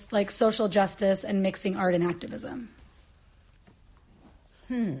work, just like social justice and mixing art and activism.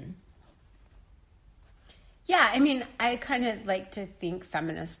 Yeah, I mean, I kind of like to think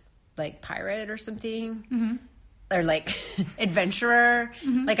feminist, like pirate or something, or like adventurer.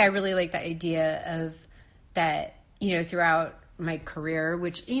 Like I really like the idea of that, throughout my career,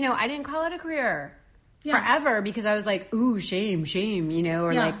 which, I didn't call it a career forever because I was like, ooh, shame,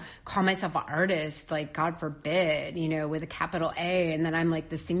 or like call myself an artist, like God forbid, with a capital A. And then I'm like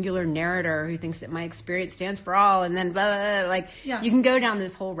the singular narrator who thinks that my experience stands for all. And then blah, blah, blah. Like you can go down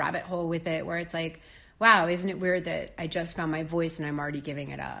this whole rabbit hole with it where it's like, wow, isn't it weird that I just found my voice and I'm already giving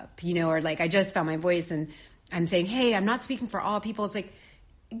it up, or like I just found my voice and I'm saying, hey, I'm not speaking for all people. It's like,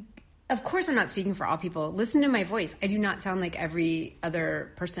 of course I'm not speaking for all people. Listen to my voice. I do not sound like every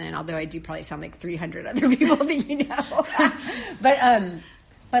other person, although I do probably sound like 300 other people that you know.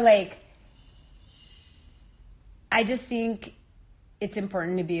 But like, I just think it's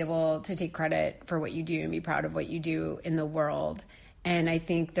important to be able to take credit for what you do and be proud of what you do in the world. And I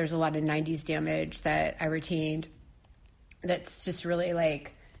think there's a lot of 90s damage that I retained that's just really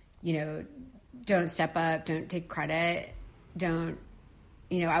like, don't step up, don't take credit, don't,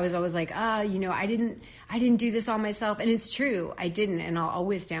 I was always like, I didn't do this all myself. And it's true. I didn't. And I'll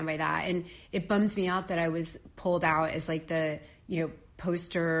always stand by that. And it bums me out that I was pulled out as like the,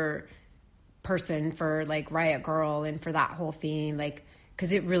 poster person for like Riot Girl and for that whole thing. Like,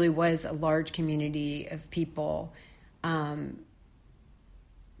 cause it really was a large community of people,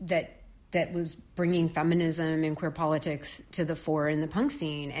 that was bringing feminism and queer politics to the fore in the punk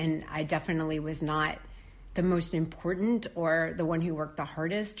scene. And I definitely was not the most important or the one who worked the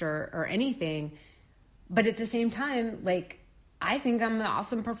hardest or anything. But at the same time, like, I think I'm an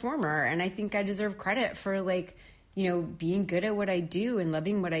awesome performer and I think I deserve credit for like, being good at what I do and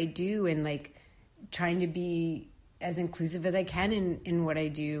loving what I do and like trying to be as inclusive as I can in what I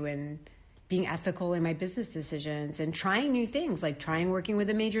do and being ethical in my business decisions and trying new things, like trying working with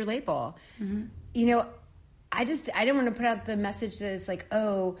a major label. I don't want to put out the message that it's like,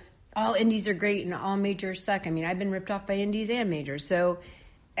 oh, all indies are great and all majors suck. I mean, I've been ripped off by indies and majors. So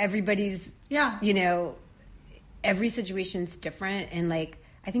everybody's, every situation's different. And like,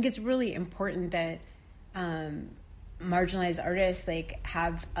 I think it's really important that marginalized artists like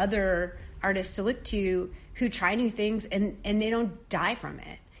have other artists to look to who try new things and they don't die from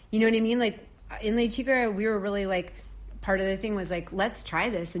it. You know what I mean? Like in Le Tigre, we were really like, part of the thing was like, let's try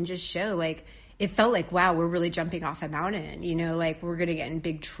this and just show like, it felt like, wow, we're really jumping off a mountain, like we're going to get in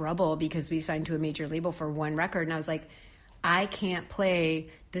big trouble because we signed to a major label for one record. And I was like, I can't play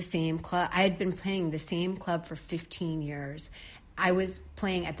the same club. I had been playing the same club for 15 years. I was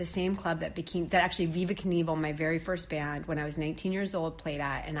playing at the same club that actually Viva Knievel, my very first band, when I was 19 years old, played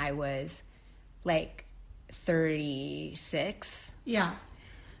at, and I was like 36. Yeah.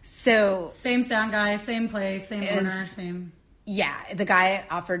 So same sound guy, same place, same owner, same. Yeah, the guy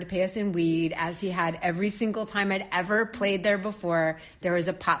offered to pay us in weed, as he had every single time I'd ever played there before. There was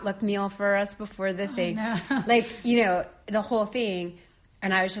a potluck meal for us before the thing. No. Like, the whole thing.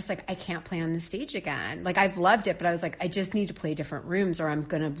 And I was just like, I can't play on the stage again. Like, I've loved it, but I was like, I just need to play different rooms or I'm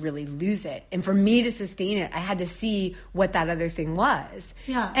going to really lose it. And for me to sustain it, I had to see what that other thing was.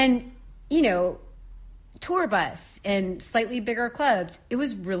 Yeah. And, tour bus and slightly bigger clubs, it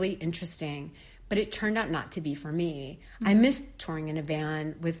was really interesting. But it turned out not to be for me. Mm-hmm. I missed touring in a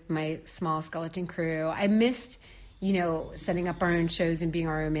van with my small skeleton crew. I missed, setting up our own shows and being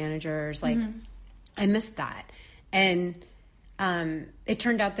our own managers. Like, I missed that. And it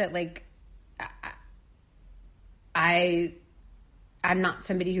turned out that, like, I'm not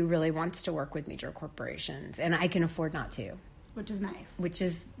somebody who really wants to work with major corporations. And I can afford not to. Which is nice. Which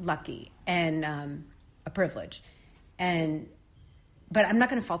is lucky and a privilege. But I'm not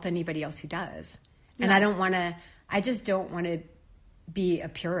going to fault anybody else who does. And I just don't want to be a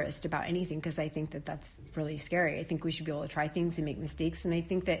purist about anything because I think that that's really scary. I think we should be able to try things and make mistakes. And I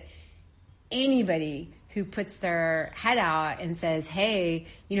think that anybody who puts their head out and says, hey,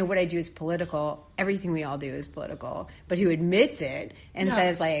 what I do is political, everything we all do is political, but who admits it and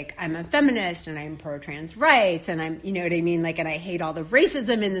says, like, I'm a feminist and I'm pro-trans rights and I'm, what I mean? Like, and I hate all the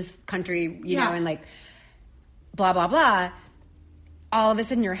racism in this country, know, and like, blah, blah, blah. All of a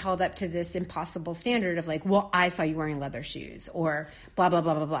sudden you're held up to this impossible standard of like, well, I saw you wearing leather shoes or blah, blah,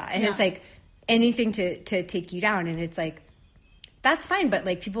 blah, blah, blah. And it's like anything to take you down. And it's like, that's fine. But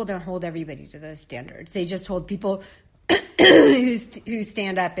like people don't hold everybody to those standards. They just hold people who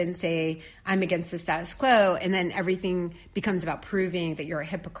stand up and say, I'm against the status quo, and then everything becomes about proving that you're a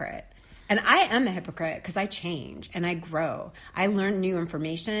hypocrite. And I am a hypocrite because I change and I grow. I learn new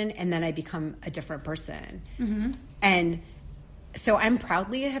information and then I become a different person. Mm-hmm. And so I'm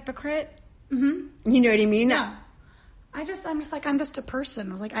proudly a hypocrite. Mm-hmm. You know what I mean? Yeah. I'm just like, I'm just a person.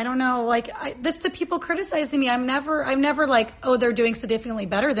 I was like, I don't know. Like, the people criticizing me. I'm never like, oh, they're doing significantly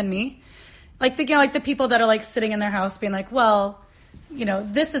better than me. Like like the people that are like sitting in their house being like, well,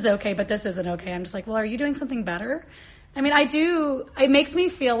 this is okay, but this isn't okay. I'm just like, well, are you doing something better? I mean, it makes me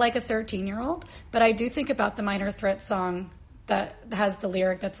feel like a 13-year-old, but I do think about the Minor Threat song that has the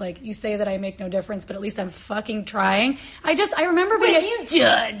lyric that's like, you say that I make no difference, but at least I'm fucking trying. I remember being you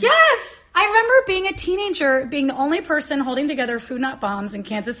judge. Yes! I remember being a teenager, being the only person holding together Food Not Bombs in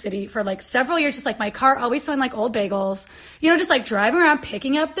Kansas City for like several years, just like my car always smelled like old bagels, just like driving around,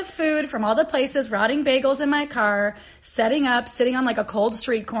 picking up the food from all the places, routing bagels in my car, setting up, sitting on like a cold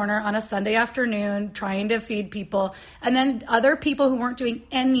street corner on a Sunday afternoon, trying to feed people. And then other people who weren't doing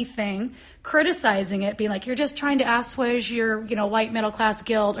anything criticizing it, being like, you're just trying to assuage your, white middle class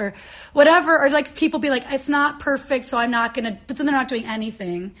guilt or whatever. Or like people be like, it's not perfect, so I'm not going to, but then they're not doing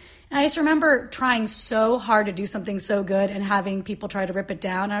anything. And I just remember trying so hard to do something so good and having people try to rip it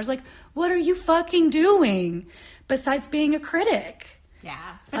down. And I was like, what are you fucking doing besides being a critic? Yeah.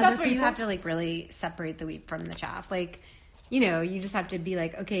 But that's where you have to like really separate the wheat from the chaff. Like, you just have to be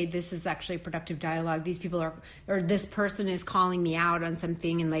like, okay, this is actually productive dialogue. These people or this person is calling me out on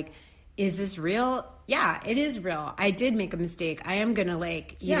something and like, is this real? Yeah, it is real. I did make a mistake. I am going to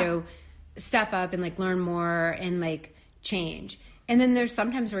like, step up and like learn more and like change. And then there's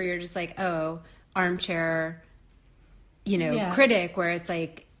sometimes where you're just like, oh, armchair, critic, where it's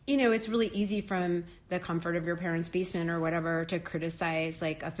like, it's really easy from the comfort of your parents' basement or whatever to criticize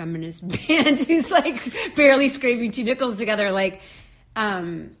like a feminist band who's like barely scraping two nickels together. Like,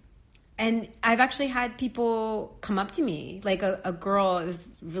 and I've actually had people come up to me, like a girl, it was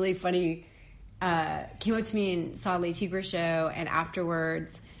really funny, came up to me and saw a Le Tigre show and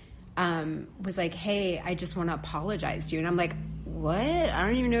afterwards was like, hey, I just want to apologize to you. And I'm like, what? I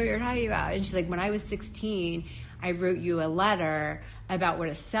don't even know what you're talking about. And she's like, when I was 16, I wrote you a letter about what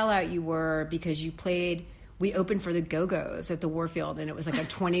a sellout you were because we opened for the Go-Go's at the Warfield and it was like a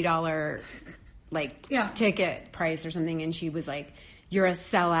 $20 ticket price or something. And she was like, you're a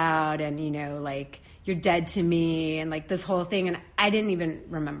sellout and, like, you're dead to me and like this whole thing. And I didn't even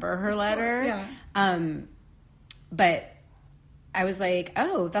remember her letter. Yeah. But I was like,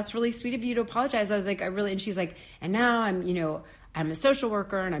 oh, that's really sweet of you to apologize. I was like, and she's like, and now I'm a social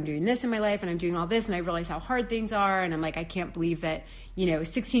worker and I'm doing this in my life and I'm doing all this and I realize how hard things are. And I'm like, I can't believe that,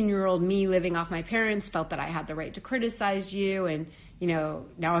 16-year-old me living off my parents felt that I had the right to criticize you. And,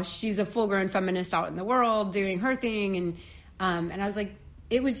 now she's a full-grown feminist out in the world doing her thing. And I was like,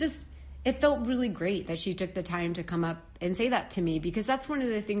 it felt really great that she took the time to come up and say that to me, because that's one of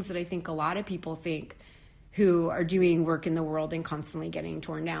the things that I think a lot of people think who are doing work in the world and constantly getting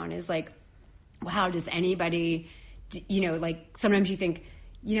torn down is like, wow, does anybody, like sometimes you think,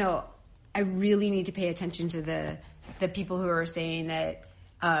 I really need to pay attention to the people who are saying that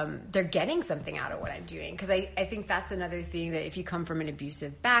they're getting something out of what I'm doing. Because I think that's another thing, that if you come from an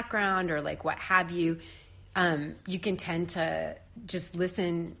abusive background or like what have you, you can tend to just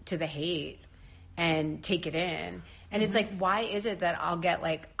listen to the hate and take it in. And it's like, why is it that I'll get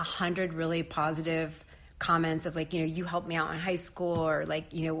like 100 really positive comments of like, you helped me out in high school or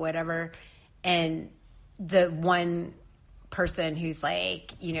like, whatever. And the one person who's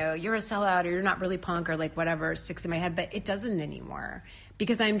like, you're a sellout or you're not really punk or like whatever sticks in my head, but it doesn't anymore,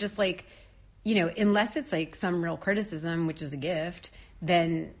 because I'm just like, unless it's like some real criticism, which is a gift,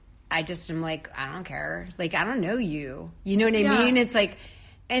 then I just am like, I don't care. Like, I don't know you. You know what I mean? It's like,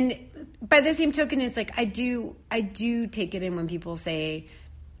 and by the same token, it's like, I do take it in when people say,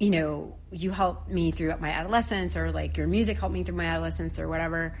 you helped me through my adolescence, or like your music helped me through my adolescence or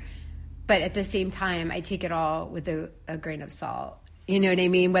whatever. But at the same time, I take it all with a grain of salt. You know what I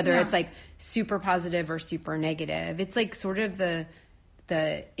mean? Whether it's like super positive or super negative. It's like sort of the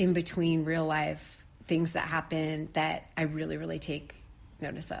in-between real life things that happen that I really, really take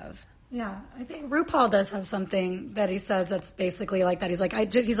notice of. Yeah, I think RuPaul does have something that he says that's basically like that. He's like, I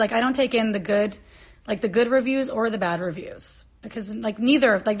don't take in the good reviews or the bad reviews, because like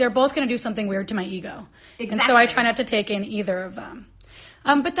neither, like they're both going to do something weird to my ego. Exactly. And so I try not to take in either of them.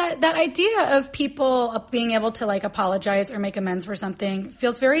 But that idea of people being able to like apologize or make amends for something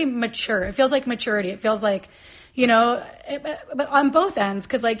feels very mature. It feels like maturity. It feels like, but on both ends,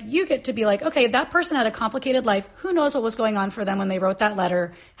 because like you get to be like, okay, that person had a complicated life. Who knows what was going on for them when they wrote that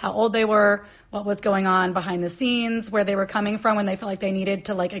letter, how old they were, what was going on behind the scenes, where they were coming from when they felt like they needed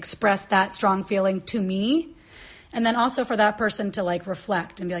to like express that strong feeling to me. And then also for that person to like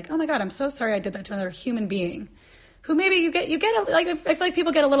reflect and be like, oh my God, I'm so sorry I did that to another human being who maybe you get like, I feel like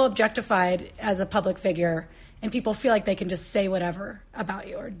people get a little objectified as a public figure and people feel like they can just say whatever about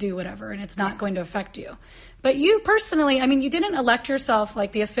you or do whatever and it's not going to affect you. But you personally, I mean, you didn't elect yourself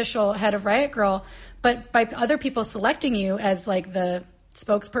like the official head of Riot Grrrl, but by other people selecting you as like the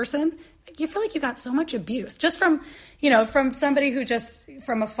spokesperson, you feel like you got so much abuse just from, from somebody who just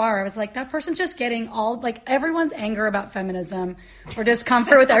from afar. I was like, that person's just getting all like everyone's anger about feminism or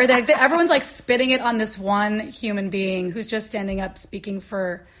discomfort with everything. Everyone's like spitting it on this one human being who's just standing up, speaking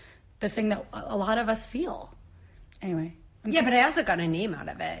for the thing that a lot of us feel. Anyway. Yeah, but I also got a name out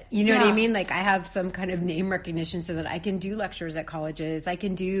of it. You know what I mean? Like I have some kind of name recognition so that I can do lectures at colleges. I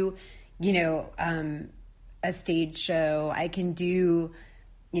can do, a stage show. I can do,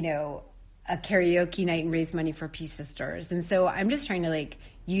 a karaoke night and raise money for Peace Sisters. And so I'm just trying to like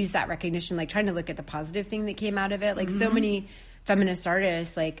use that recognition, like trying to look at the positive thing that came out of it. Like so many feminist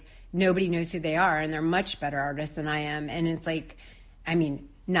artists, like nobody knows who they are and they're much better artists than I am. And it's like, I mean,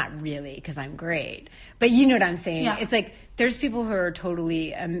 not really because I'm great, but you know what I'm saying? Yeah. It's like there's people who are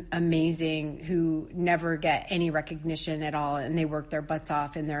totally amazing who never get any recognition at all and they work their butts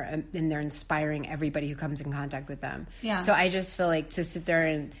off and they're inspiring everybody who comes in contact with them. Yeah. So I just feel like to sit there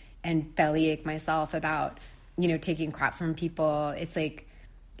and bellyache myself about, taking crap from people, it's like,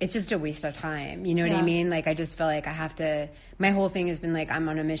 it's just a waste of time. You know what I mean? Like, I just feel like I have to, my whole thing has been like, I'm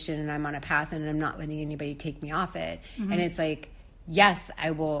on a mission and I'm on a path and I'm not letting anybody take me off it. Mm-hmm. And it's like, yes, I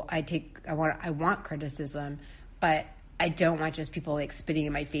want criticism, but I don't want just people like spitting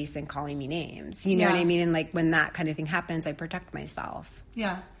in my face and calling me names. You know what I mean? And like when that kind of thing happens, I protect myself.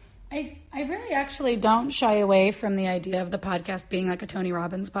 Yeah. I really actually don't shy away from the idea of the podcast being like a Tony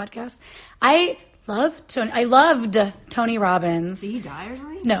Robbins podcast. I loved Tony Robbins. Did he die or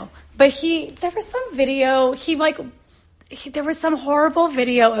something? No, but there was some video, there was some horrible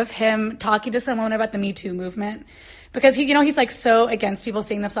video of him talking to someone about the Me Too movement because he's like so against people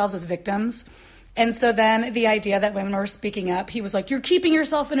seeing themselves as victims. And so then the idea that women were speaking up, he was like, you're keeping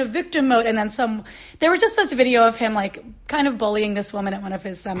yourself in a victim mode. And then there was just this video of him like kind of bullying this woman at one of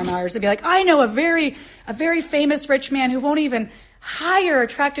his seminars to be like, I know a very famous rich man who won't even hire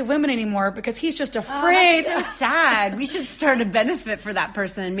attractive women anymore because he's just afraid. Oh, that's so sad. We should start a benefit for that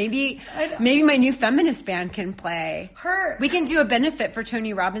person. Maybe my new feminist band can play. We can do a benefit for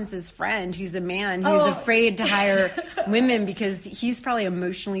Tony Robbins' friend who's a man who's afraid to hire women because he's probably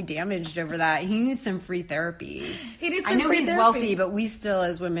emotionally damaged over that. He needs some free therapy. I know he's wealthy, but we still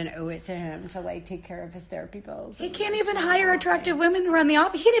as women owe it to him to like take care of his therapy bills. He can't even hire attractive women around the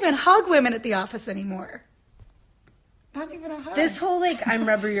office. He can't even hug women at the office anymore. Not even a hug. This whole like I'm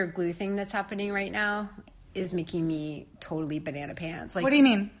rubber your glue thing that's happening right now is making me totally banana pants. Like, what do you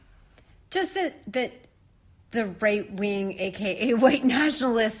mean? Just that the right wing, aka white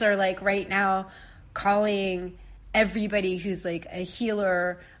nationalists, are like right now calling everybody who's like a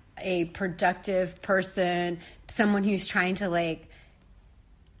healer, a productive person, someone who's trying to like,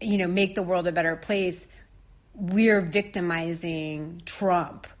 make the world a better place. We're victimizing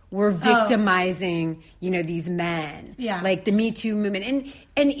Trump. We're victimizing, these men. Yeah. Like the Me Too movement.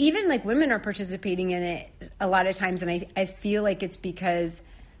 And even like women are participating in it a lot of times. And I feel like it's because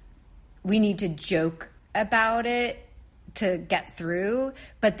we need to joke about it to get through.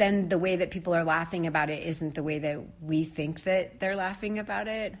 But then the way that people are laughing about it isn't the way that we think that they're laughing about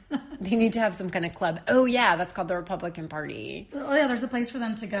it. They need to have some kind of club. Oh, yeah, that's called the Republican Party. Oh, yeah, there's a place for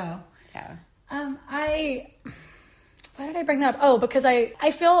them to go. Yeah. Why did I bring that up? Oh, because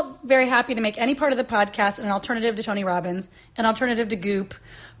I feel very happy to make any part of the podcast an alternative to Tony Robbins, an alternative to Goop,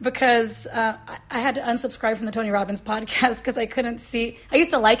 because I had to unsubscribe from the Tony Robbins podcast because I couldn't see. I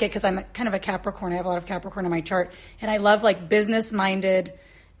used to like it because I'm kind of a Capricorn. I have a lot of Capricorn in my chart, and I love like business-minded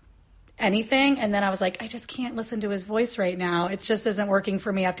anything. And then I was like, I just can't listen to his voice right now. It just isn't working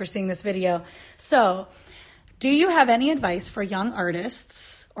for me after seeing this video. So do you have any advice for young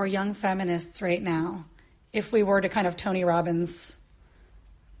artists or young feminists right now? If we were to kind of Tony Robbins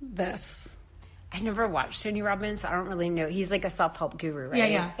this. I never watched Tony Robbins. I don't really know. He's like a self-help guru, right? Yeah,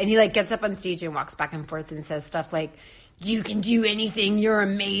 yeah. And he like gets up on stage and walks back and forth and says stuff like, you can do anything. You're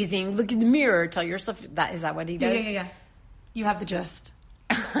amazing. Look in the mirror. Tell yourself that. Is that what he does? Yeah. You have the gist.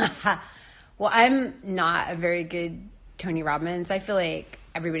 Well, I'm not a very good Tony Robbins. I feel like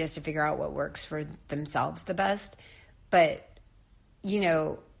everybody has to figure out what works for themselves the best. But,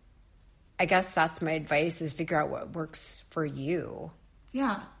 I guess that's my advice, is figure out what works for you.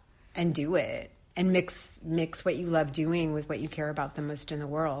 Yeah. And do it. And mix what you love doing with what you care about the most in the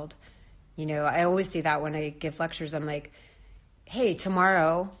world. You know, I always say that when I give lectures. I'm like, hey,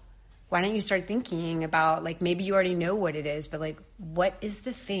 tomorrow, why don't you start thinking about, like, maybe you already know what it is, but like, what is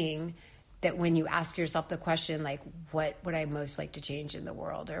the thing that when you ask yourself the question, like, what would I most like to change in the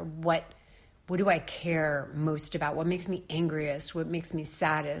world? Or what do I care most about? What makes me angriest? What makes me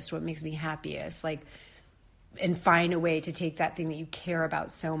saddest? What makes me happiest? Like, and find a way to take that thing that you care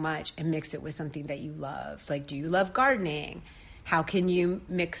about so much and mix it with something that you love. Like, do you love gardening? How can you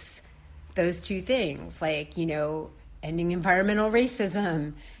mix those two things? Like, you know, ending environmental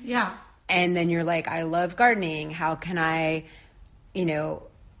racism. Yeah. And then you're like, I love gardening. How can I, you know,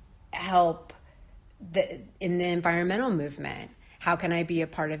 help in the environmental movement? How can I be a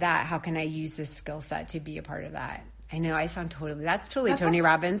part of that? How can I use this skill set to be a part of that? I know that's totally Tony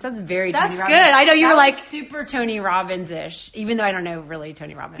Robbins. That's very Tony Robbins. That's good. I know you were like super Tony Robbins-ish, even though I don't know really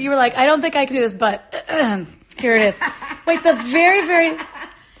Tony Robbins. You were like, I don't think I can do this, but here it is. Wait, the very, very...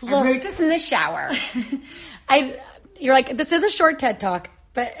 I wrote this in the shower. You're like, this is a short TED Talk,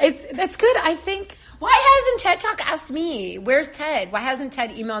 but it's good, I think. Why hasn't TED Talk asked me? Where's Ted? Why hasn't Ted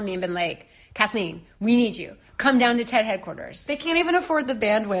emailed me and been like, Kathleen, we need you. Come down to TED headquarters. They can't even afford the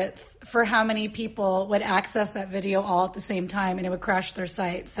bandwidth for how many people would access that video all at the same time, and it would crash their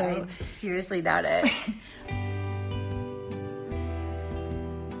site. So I seriously doubt it.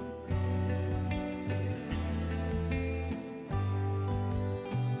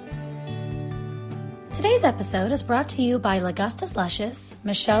 Today's episode is brought to you by Ligustus Luscious,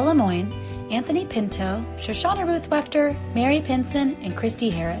 Michelle Lemoyne, Anthony Pinto, Shoshana Ruth Wechter, Mary Pinson, and Christy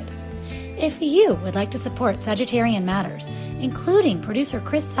Herod. If you would like to support Sagittarian Matters, including producer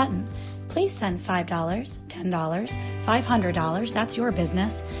Chris Sutton, please send $5, $10, $500, that's your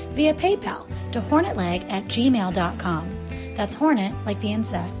business, via PayPal to hornetleg@gmail.com. That's hornet like the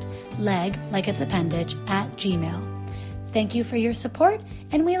insect, leg like its appendage, @gmail. Thank you for your support,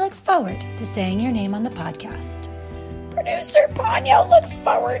 and we look forward to saying your name on the podcast. Producer Panya looks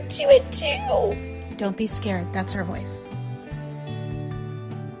forward to it too. Don't be scared, that's her voice.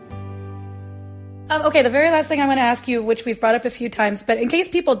 Okay, the very last thing I want to ask you, which we've brought up a few times, but in case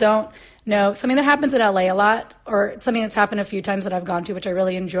people don't know, something that happens in LA a lot, or something that's happened a few times that I've gone to, which I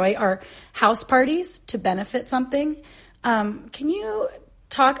really enjoy, are house parties to benefit something. Can you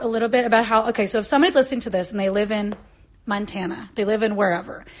talk a little bit about how, okay, so if somebody's listening to this and they live in Montana, they live in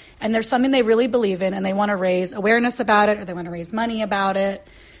wherever, and there's something they really believe in and they want to raise awareness about it, or they want to raise money about it,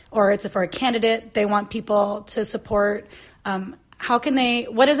 or it's for a candidate they want people to support, how can they,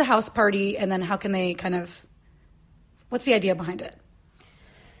 what is a house party, and then how can they kind of, what's the idea behind it?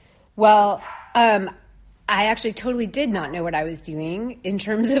 Well, I actually totally did not know what I was doing in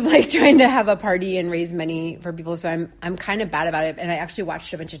terms of like trying to have a party and raise money for people. So I'm kind of bad about it. And I actually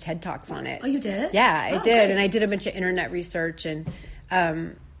watched a bunch of TED Talks on it. Oh, you did? Yeah, I did. Great. And I did a bunch of internet research, and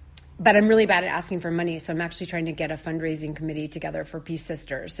but I'm really bad at asking for money. So I'm actually trying to get a fundraising committee together for Peace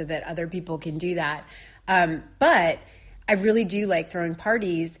Sisters so that other people can do that. But I really do like throwing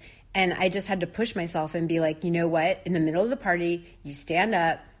parties, and I just had to push myself and be like, you know what? In the middle of the party, you stand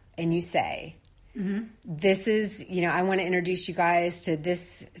up and you say, this is, you know, I want to introduce you guys to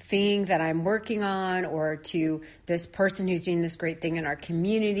this thing that I'm working on, or to this person who's doing this great thing in our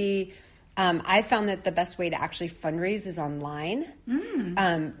community. I found that the best way to actually fundraise is online.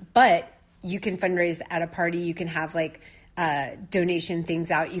 But you can fundraise at a party. You can have like donation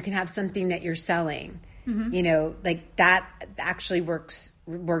things out. You can have something that you're selling. You know, like that actually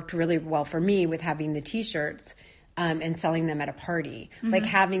worked really well for me with having the T-shirts and selling them at a party. Like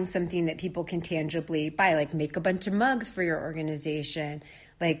having something that people can tangibly buy, like make a bunch of mugs for your organization,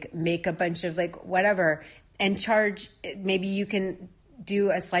 like make a bunch of like whatever, and charge. Maybe you can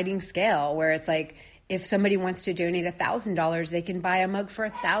do a sliding scale where it's like, if somebody wants to donate $1,000, they can buy a mug for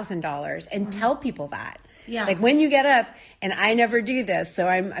 $1,000, and tell people that. Yeah. Like when you get up, and I never do this, so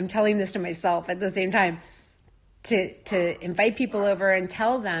I'm telling this to myself at the same time, to invite people over and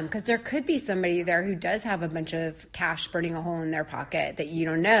tell them, because there could be somebody there who does have a bunch of cash burning a hole in their pocket that you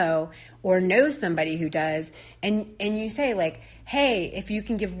don't know, or know somebody who does, and you say like, hey, if you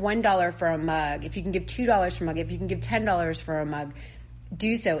can give $1 for a mug, if you can give $2 for a mug, if you can give $10 for a mug,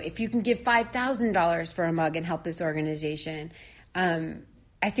 do so. If you can give $5,000 for a mug and help this organization,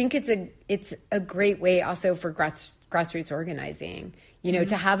 I think it's a great way also for grassroots organizing, you know,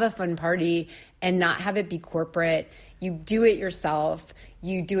 to have a fun party and not have it be corporate. You do it yourself.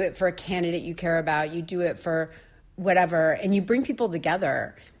 You do it for a candidate you care about. You do it for whatever, and you bring people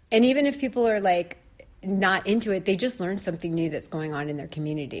together. And even if people are like, not into it, they just learned something new that's going on in their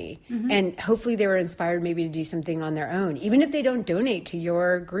community. And hopefully they were inspired maybe to do something on their own. Even if they don't donate to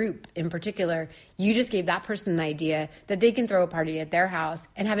your group in particular, you just gave that person the idea that they can throw a party at their house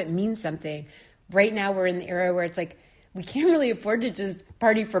and have it mean something. Right now we're in the era where it's like, we can't really afford to just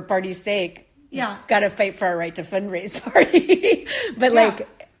party for party's sake. Yeah. Got to fight for our right to fundraise party. But like,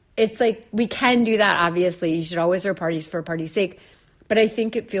 it's like, we can do that, obviously. You should always throw parties for party's sake. But I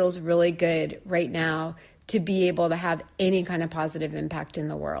think it feels really good right now to be able to have any kind of positive impact in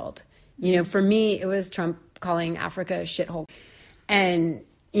the world. You know, for me, it was Trump calling Africa a shithole. And,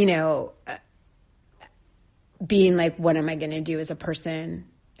 you know, being like, what am I going to do as a person?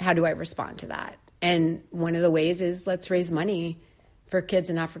 How do I respond to that? And one of the ways is let's raise money for kids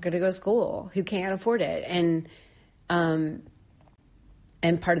in Africa to go to school who can't afford it. And part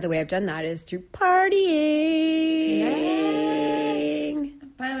of the way I've done that is through partying. Yes.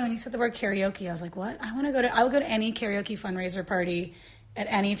 By the way, when you said the word karaoke, I was like, what? I would go to any karaoke fundraiser party at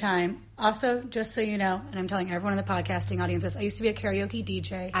any time. Also, just so you know, and I'm telling everyone in the podcasting audience this, I used to be a karaoke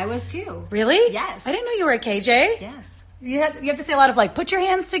DJ. I was too. Really? Yes. I didn't know you were a KJ. Yes. You have to say a lot of like, put your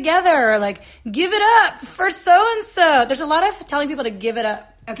hands together, or like, give it up for so-and-so. There's a lot of telling people to give it up.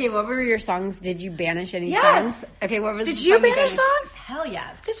 Okay, what were your songs? Did you banish any Yes. songs? Okay, what was Did the you song banish songs? Hell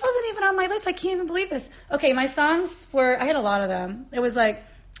yes. This wasn't even on my list. I can't even believe this. Okay, my songs were, I had a lot of them. It was like,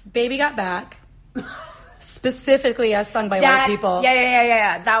 Baby Got Back, specifically as sung by white people.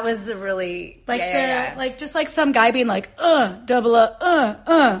 Yeah. That was really Like yeah. like just like some guy being like, double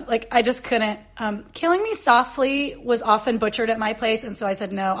like I just couldn't. Killing Me Softly was often butchered at my place, and so I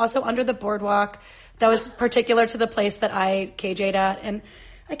said no. Also, Under the Boardwalk, that was particular to the place that I KJ'd at, and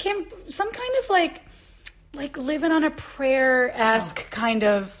I came some kind of like living on a prayer-esque kind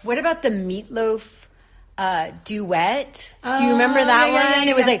of. What about the Meatloaf duet? Do you remember that one?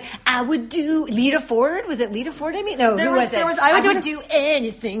 Yeah. It was like, I would do Lita Ford. Was it Lita Ford? I mean, no, who was it? I would do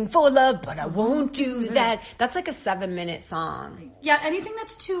anything for love, but I won't do that. That's like a 7-minute song. Yeah, anything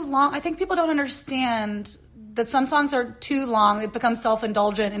that's too long. I think people don't understand that some songs are too long. It becomes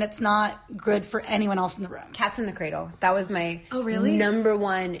self-indulgent, and it's not good for anyone else in the room. Cats in the Cradle. That was my really? number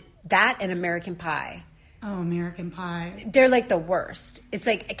one. That and American Pie. Oh, American Pie. They're like the worst. It's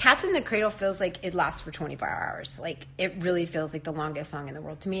like Cats in the Cradle feels like it lasts for 24 hours. Like it really feels like the longest song in the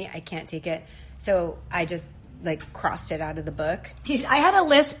world to me. I can't take it. So I just like crossed it out of the book. I had a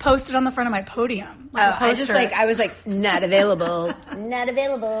list posted on the front of my podium. Like I was like, not available. Not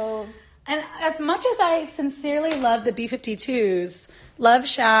available. And as much as I sincerely love the B-52s, Love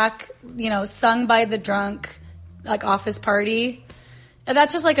Shack, sung by the drunk, like Office Party,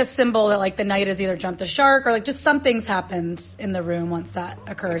 that's just like a symbol that like the night has either jumped the shark or like just something's happened in the room once that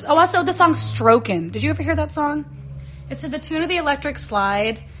occurs. Oh, also the song Strokin'. Did you ever hear that song? It's to the tune of the Electric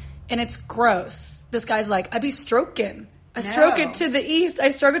Slide, and it's gross. This guy's like, I be stroking. I stroke it to the east. I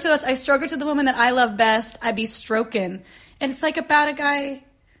stroke it to us. I stroke it to the woman that I love best. I be stroking. And it's like about a guy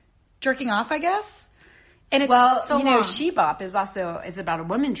jerking off, I guess. And it's so long. She Bop is about a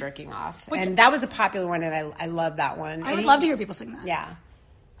woman jerking off. And that was a popular one, and I love that one. I would love to hear people sing that. Yeah.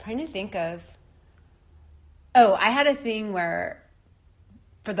 I'm trying to think of... Oh, I had a thing where,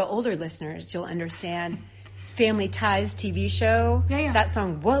 for the older listeners, you'll understand, Family Ties TV show. Yeah. That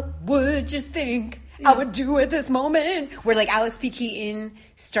song, What Would You Think I Would Do at This Moment? Where like Alex P. Keaton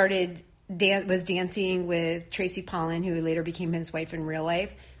was dancing with Tracy Pollan, who later became his wife in real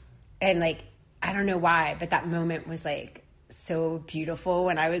life. And like, I don't know why, but that moment was like so beautiful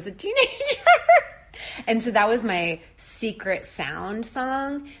when I was a teenager. And so that was my secret sound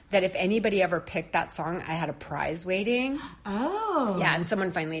song that if anybody ever picked that song, I had a prize waiting. Oh. Yeah, and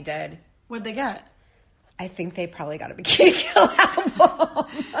someone finally did. What'd they get? I think they probably got a Bikini Kill album.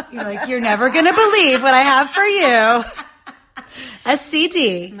 You're like, you're never going to believe what I have for you. A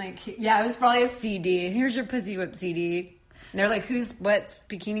CD. It was probably a CD. Here's your Pussy Whip CD. And they're like, what's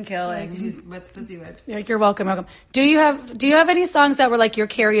Bikini Kill and what's Pussy Whip? You're welcome. Do you have any songs that were like your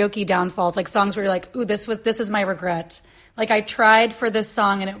karaoke downfalls? Like songs where you're like, ooh, this is my regret. Like I tried for this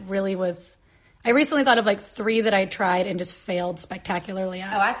song and it really was. I recently thought of like 3 that I tried and just failed spectacularly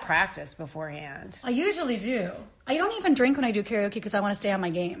at. Oh, I practiced beforehand. I usually do. I don't even drink when I do karaoke because I want to stay on my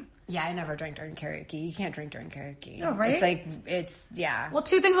game. Yeah, I never drink during karaoke. You can't drink during karaoke. Oh, right? Yeah. Well,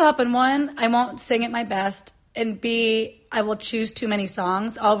 2 things will happen. 1, I won't sing at my best. And B, I will choose too many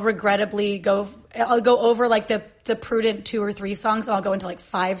songs. I'll regrettably I'll go over like the prudent 2 or 3 songs. And I'll go into like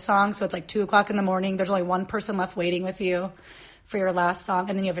 5 songs. So it's like 2:00 in the morning. There's only one person left waiting with you for your last song.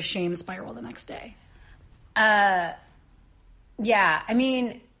 And then you have a shame spiral the next day. Yeah. I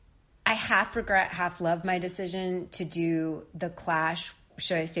mean, I half regret, half love my decision to do the Clash,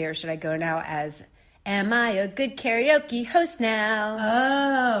 Should I Stay or Should I Go Now, as am I a good karaoke host now?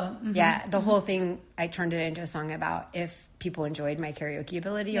 Oh. Mm-hmm. Yeah, the whole thing, I turned it into a song about if people enjoyed my karaoke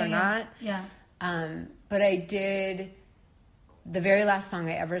ability or not. Yeah. But I did the very last song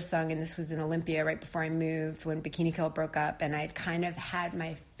I ever sung, and this was in Olympia right before I moved when Bikini Kill broke up, and I'd kind of had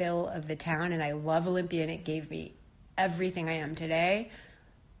my fill of the town, and I love Olympia, and it gave me everything I am today,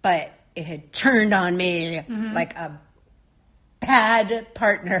 but it had turned on me like a bad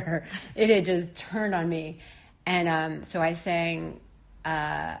partner. It had just turned on me. And so I sang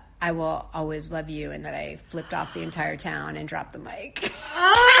I Will Always Love You, and then I flipped off the entire town and dropped the mic.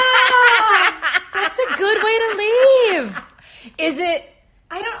 That's a good way to leave. Is it?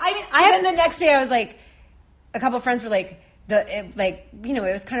 Then the next day I was like, a couple of friends were like, it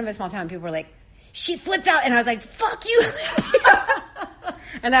was kind of a small town. People were like, she flipped out, and I was like, fuck you.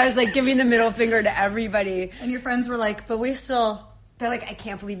 And I was like giving the middle finger to everybody. And your friends were like, but we still... They're like, I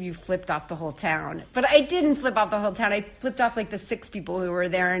can't believe you flipped off the whole town. But I didn't flip off the whole town. I flipped off like the 6 people who were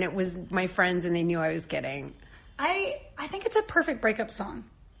there, and it was my friends, and they knew I was kidding. I think it's a perfect breakup song.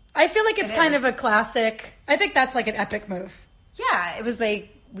 I feel like it's kind of a classic. I think that's like an epic move. Yeah, it was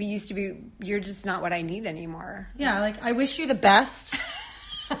like, we used to be, you're just not what I need anymore. Yeah, like, I wish you the best,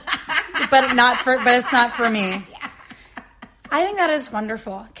 but it's not for me. Yeah. I think that is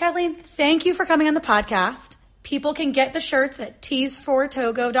wonderful. Kathleen, thank you for coming on the podcast. People can get the shirts at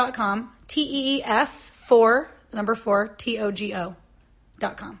tees4togo.com, TEES4, the number 4,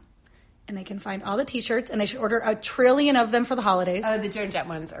 TOGO.com. And they can find all the t-shirts, and they should order 1 trillion of them for the holidays. Oh, the Joan Jett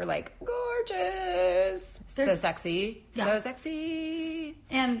ones are like gorgeous. So sexy. Yeah. So sexy.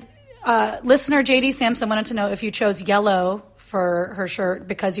 And listener JD Sampson wanted to know if you chose yellow for her shirt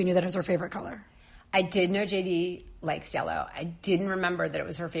because you knew that it was her favorite color. I did know JD likes yellow. I didn't remember that it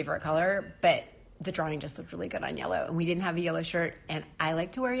was her favorite color, but the drawing just looked really good on yellow. And we didn't have a yellow shirt, and I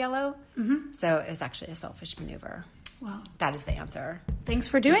like to wear yellow. Mm-hmm. So it was actually a selfish maneuver. Wow. That is the answer. Thanks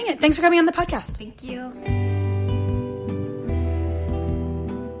for doing it. Thanks for coming on the podcast. Thank you.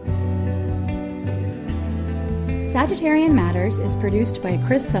 Sagittarian Matters is produced by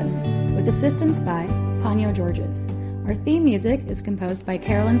Chris Sutton, with assistance by Ponyo Georges. Our theme music is composed by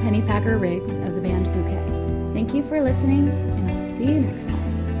Carolyn Pennypacker Riggs of the band Bouquet. Thank you for listening, and I'll see you next time.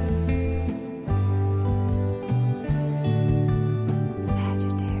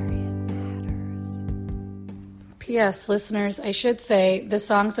 P.S. Listeners, I should say the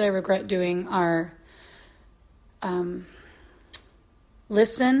songs that I regret doing are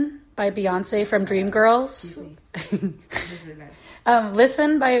Listen by Beyonce from Dreamgirls.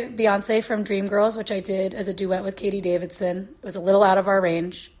 Listen by Beyonce from Dreamgirls, which I did as a duet with Katie Davidson. It was a little out of our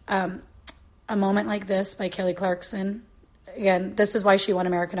range. A Moment Like This by Kelly Clarkson. Again, this is why she won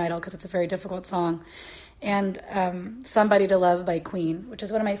American Idol, because it's a very difficult song. And Somebody to Love by Queen, which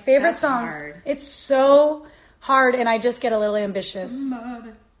is one of my favorite songs. Hard. It's so hard, and I just get a little ambitious.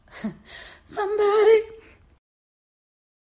 Somebody